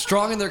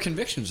strong in their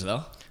convictions,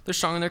 though. They're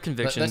strong in their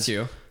convictions. That's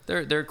you.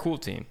 They're a cool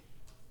team,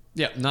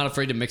 Yeah, not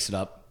afraid to mix it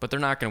up. but they're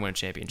not going to win a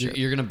championship.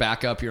 You're going to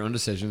back up your own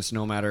decisions,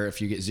 no matter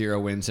if you get 0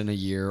 wins in a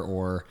year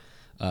or,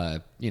 Yeah.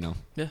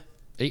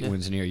 8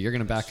 wins in a year. You're going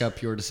to back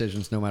up your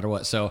decisions no matter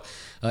what. So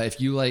if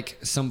you like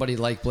somebody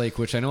like Blake,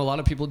 which I know a lot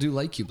of people do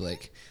like you,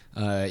 Blake,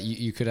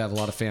 you could have a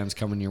lot of fans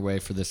coming your way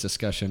for this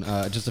discussion.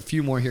 Just a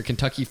few more here.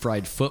 Kentucky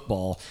Fried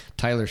Football,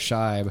 Tyler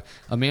Scheib,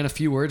 a man of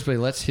few words, but he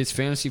lets his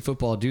fantasy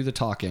football do the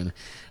talking.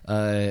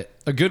 A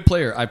good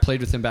player. I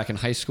played with him back in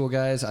high school,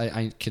 guys.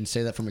 I can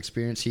say that from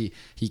experience.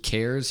 He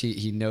cares.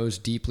 He knows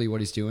deeply what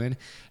he's doing,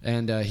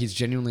 and he's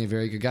genuinely a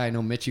very good guy. I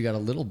know, Mitch, you got a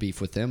little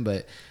beef with him,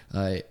 but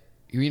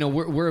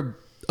we're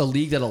a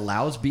league that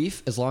allows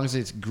beef as long as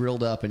it's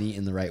grilled up and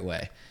eaten the right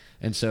way.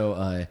 And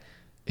so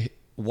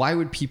why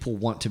would people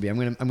want to be? I'm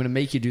gonna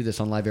make you do this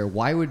on live air.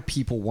 Why would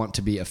people want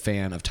to be a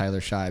fan of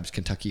Tyler Scheib's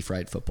Kentucky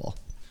Fried Football?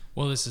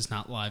 Well, this is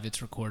not live;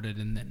 it's recorded,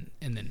 and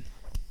then.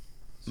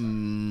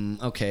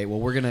 Okay, well,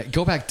 we're gonna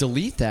go back,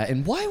 delete that.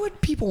 And why would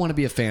people want to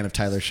be a fan of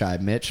Tyler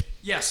Scheib, Mitch?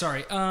 Yeah,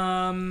 sorry.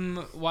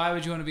 Why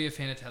would you want to be a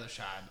fan of Tyler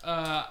Scheib?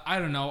 I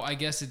don't know. I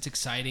guess it's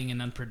exciting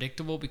and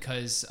unpredictable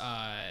because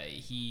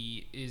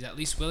he is at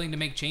least willing to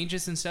make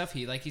changes and stuff.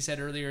 Like he said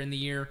earlier in the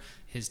year,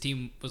 his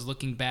team was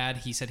looking bad.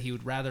 He said he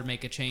would rather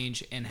make a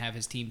change and have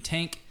his team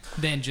tank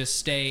than just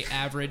stay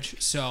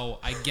average. So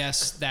I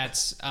guess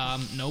that's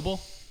noble.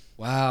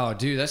 Wow,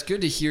 dude, that's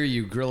good to hear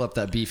you grill up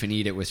that beef and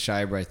eat it with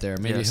Scheib right there.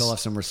 Maybe Yes. he'll have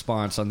some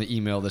response on the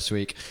email this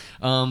week.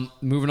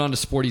 Moving on to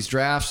Sporty's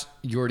drafts.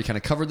 You already kind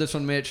of covered this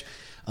one, Mitch.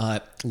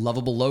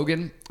 Lovable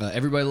Logan.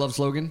 Everybody loves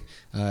Logan.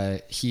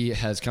 He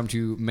has come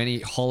to many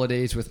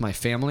holidays with my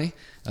family.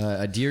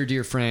 A dear,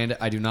 dear friend.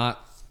 I do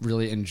not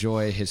really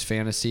enjoy his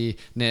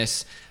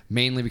fantasy-ness,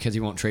 mainly because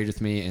he won't trade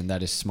with me, and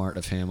that is smart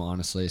of him,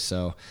 honestly.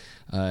 So,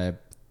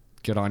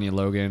 good on you,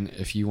 Logan.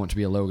 If you want to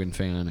be a Logan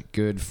fan,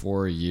 good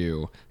for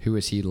you. Who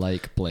is he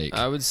like, Blake?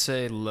 I would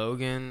say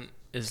Logan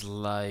is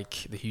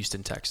like the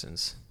Houston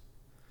Texans.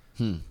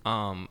 They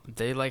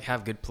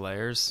have good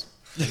players.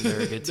 And they're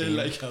a good team.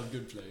 have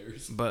good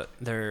players. But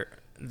they're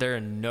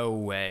in no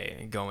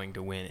way going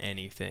to win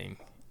anything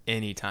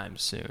anytime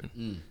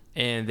soon.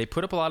 And they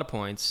put up a lot of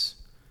points,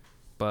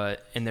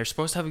 and they're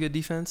supposed to have a good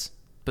defense,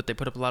 but they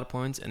put up a lot of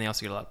points, and they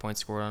also get a lot of points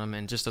scored on them,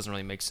 and it just doesn't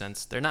really make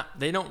sense.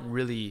 They don't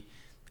really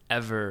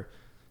ever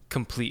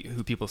complete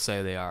who people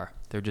say they are.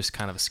 They're just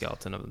kind of a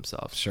skeleton of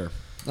themselves. Sure.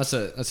 That's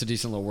a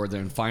decent little word there.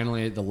 And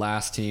finally, the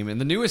last team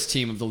and the newest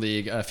team of the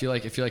league. If you're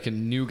like a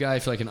new guy,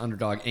 if you're like an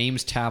underdog,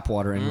 Ames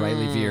Tapwater and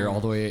Riley Veer,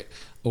 all the way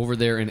over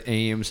there in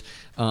Ames.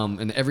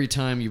 And every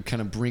time you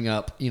kind of bring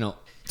up,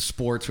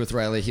 sports with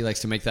Riley, he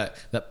likes to make that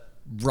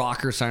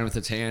rocker sign with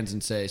his hands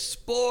and say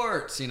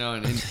sports,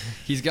 and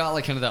he's got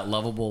like kind of that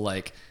lovable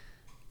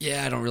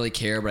yeah, I don't really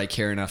care, but I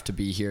care enough to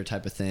be here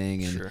type of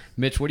thing. And Sure.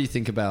 Mitch, what do you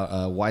think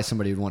about why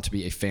somebody would want to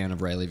be a fan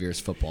of Riley Veer's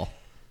football?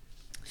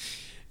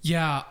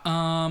 Yeah.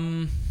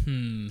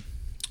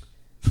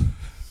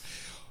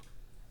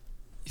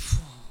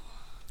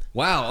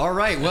 Wow. All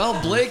right.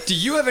 Well, Blake, do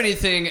you have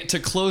anything to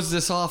close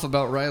this off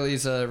about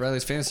Riley's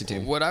fantasy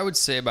team? What I would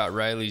say about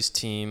Riley's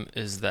team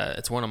is that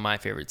it's one of my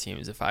favorite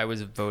teams. If I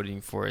was voting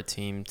for a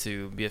team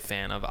to be a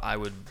fan of, I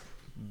would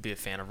be a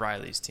fan of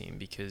Riley's team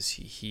because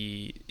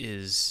he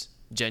is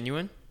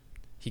genuine.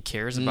 He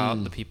cares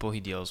about the people he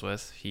deals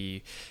with.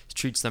 He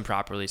treats them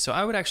properly. So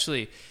I would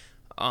actually,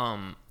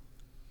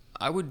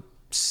 I would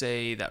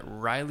say that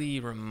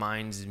Riley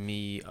reminds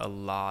me a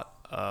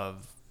lot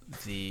of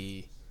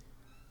the,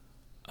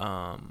 who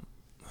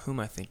am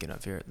I thinking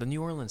of here? The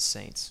New Orleans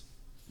Saints.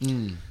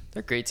 They're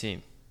a great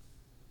team.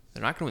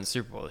 They're not going to win the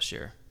Super Bowl this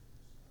year.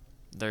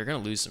 They're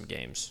going to lose some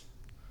games,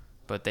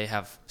 but they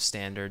have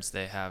standards.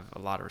 They have a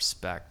lot of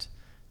respect.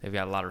 They've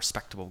got a lot of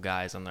respectable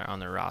guys on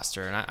their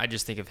roster, and I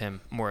just think of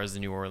him more as the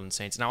New Orleans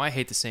Saints. Now, I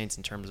hate the Saints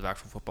in terms of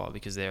actual football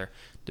because they're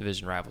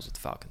division rivals with the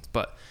Falcons,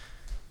 but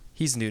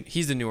he's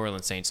the New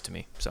Orleans Saints to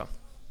me. So,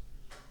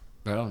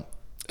 right on.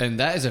 And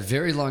that is a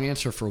very long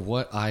answer for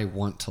what I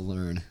want to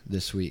learn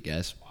this week,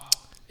 guys.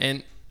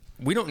 And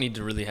we don't need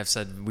to really have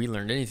said we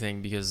learned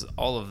anything because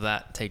all of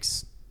that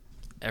takes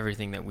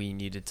everything that we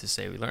needed to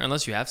say we learned.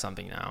 Unless you have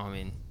something now, I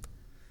mean.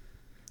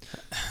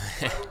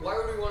 Why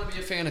would we want to be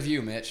a fan of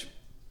you, Mitch?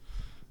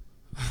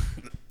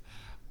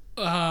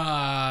 Boy,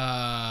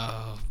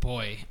 I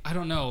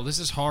don't know. This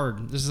is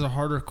hard. This is a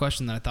harder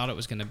question than I thought it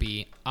was going to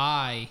be.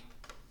 I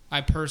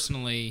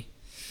personally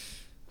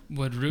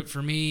would root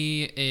for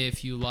me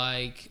if you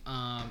like,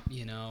 a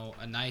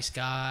nice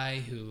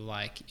guy who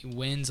like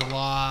wins a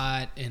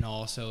lot and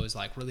also is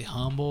like really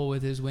humble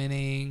with his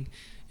winning,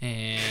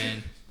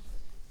 and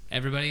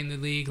everybody in the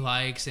league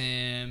likes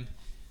him,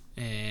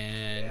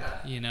 and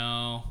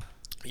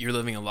You're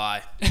living a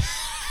lie.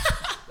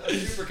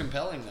 That's super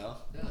compelling, though.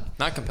 Yeah.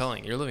 Not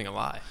compelling. You're living a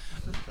lie.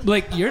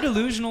 Like, you're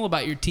delusional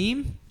about your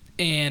team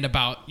and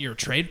about your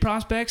trade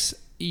prospects.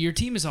 Your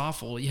team is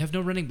awful. You have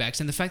no running backs,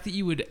 and the fact that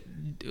you would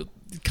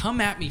come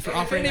at me for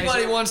offering. If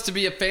anybody wants to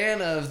be a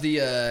fan of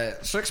the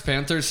Six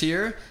Panthers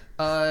here,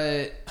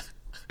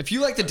 if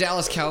you like the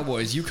Dallas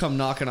Cowboys, you come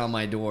knocking on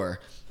my door.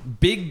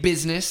 Big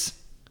business.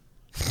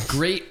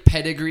 Great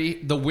pedigree,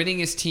 the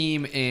winningest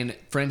team in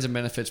Friends and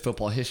Benefits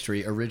football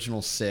history,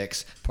 Original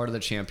 6, part of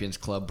the Champions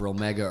Club,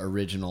 Bromega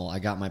Original. I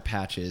got my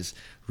patches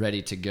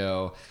ready to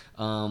go.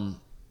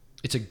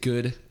 It's a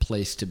good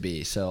place to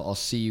be. So I'll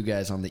see you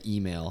guys on the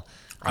email.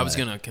 I was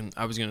gonna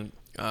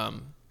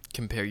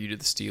compare you to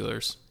the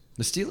Steelers.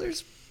 The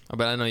Steelers?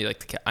 But I know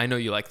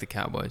you like the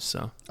Cowboys.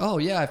 So. Oh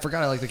yeah, I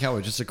forgot I like the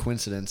Cowboys. Just a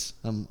coincidence.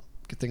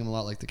 Good thing I'm a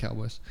lot like the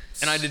Cowboys.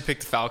 And I did pick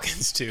the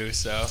Falcons too.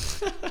 So.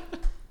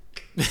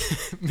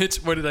 Mitch,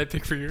 what did I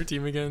pick for your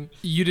team again?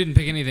 You didn't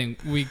pick anything.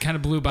 We kind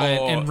of blew by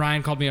it, and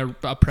Ryan called me a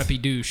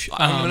preppy douche.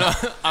 I'm gonna.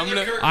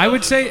 I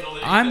would say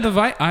I'm the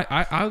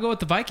I'll go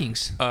with the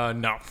Vikings.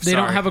 No, they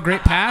don't have a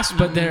great pass,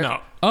 but they're no.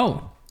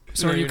 Oh,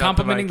 so No, are you you're not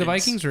complimenting the the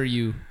Vikings, or are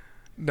you?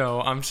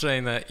 No, I'm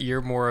saying that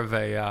you're more of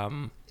a.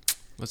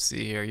 Let's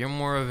see here. You're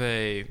more of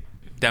a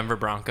Denver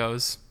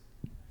Broncos.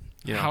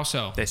 How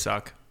so? They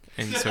suck.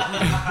 And so.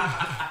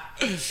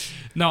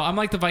 No, I'm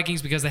like the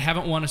Vikings because they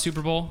haven't won a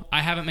Super Bowl.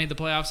 I haven't made the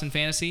playoffs in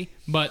fantasy,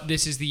 but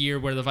this is the year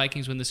where the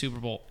Vikings win the Super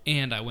Bowl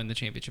and I win the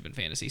championship in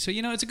fantasy. So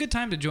it's a good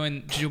time to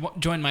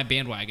join my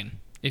bandwagon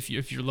if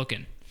you're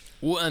looking.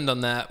 We'll end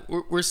on that.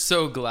 We're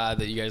so glad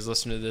that you guys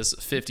listened to this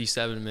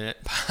 57-minute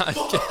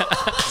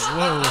podcast.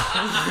 Whoa,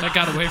 that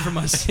got away from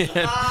us.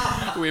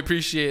 We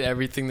appreciate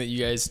everything that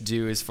you guys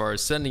do as far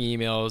as sending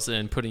emails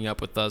and putting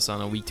up with us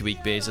on a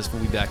week-to-week basis.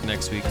 We'll be back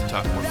next week to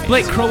talk more fantasy.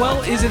 Blake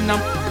Crowell is in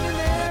number.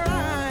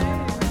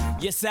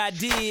 Yes, I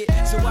did.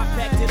 So I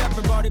packed it up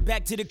and brought it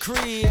back to the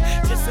crib.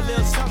 Just a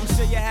little something,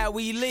 show you how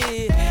we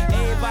live.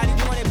 Everybody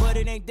want it, but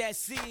it ain't that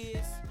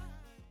serious.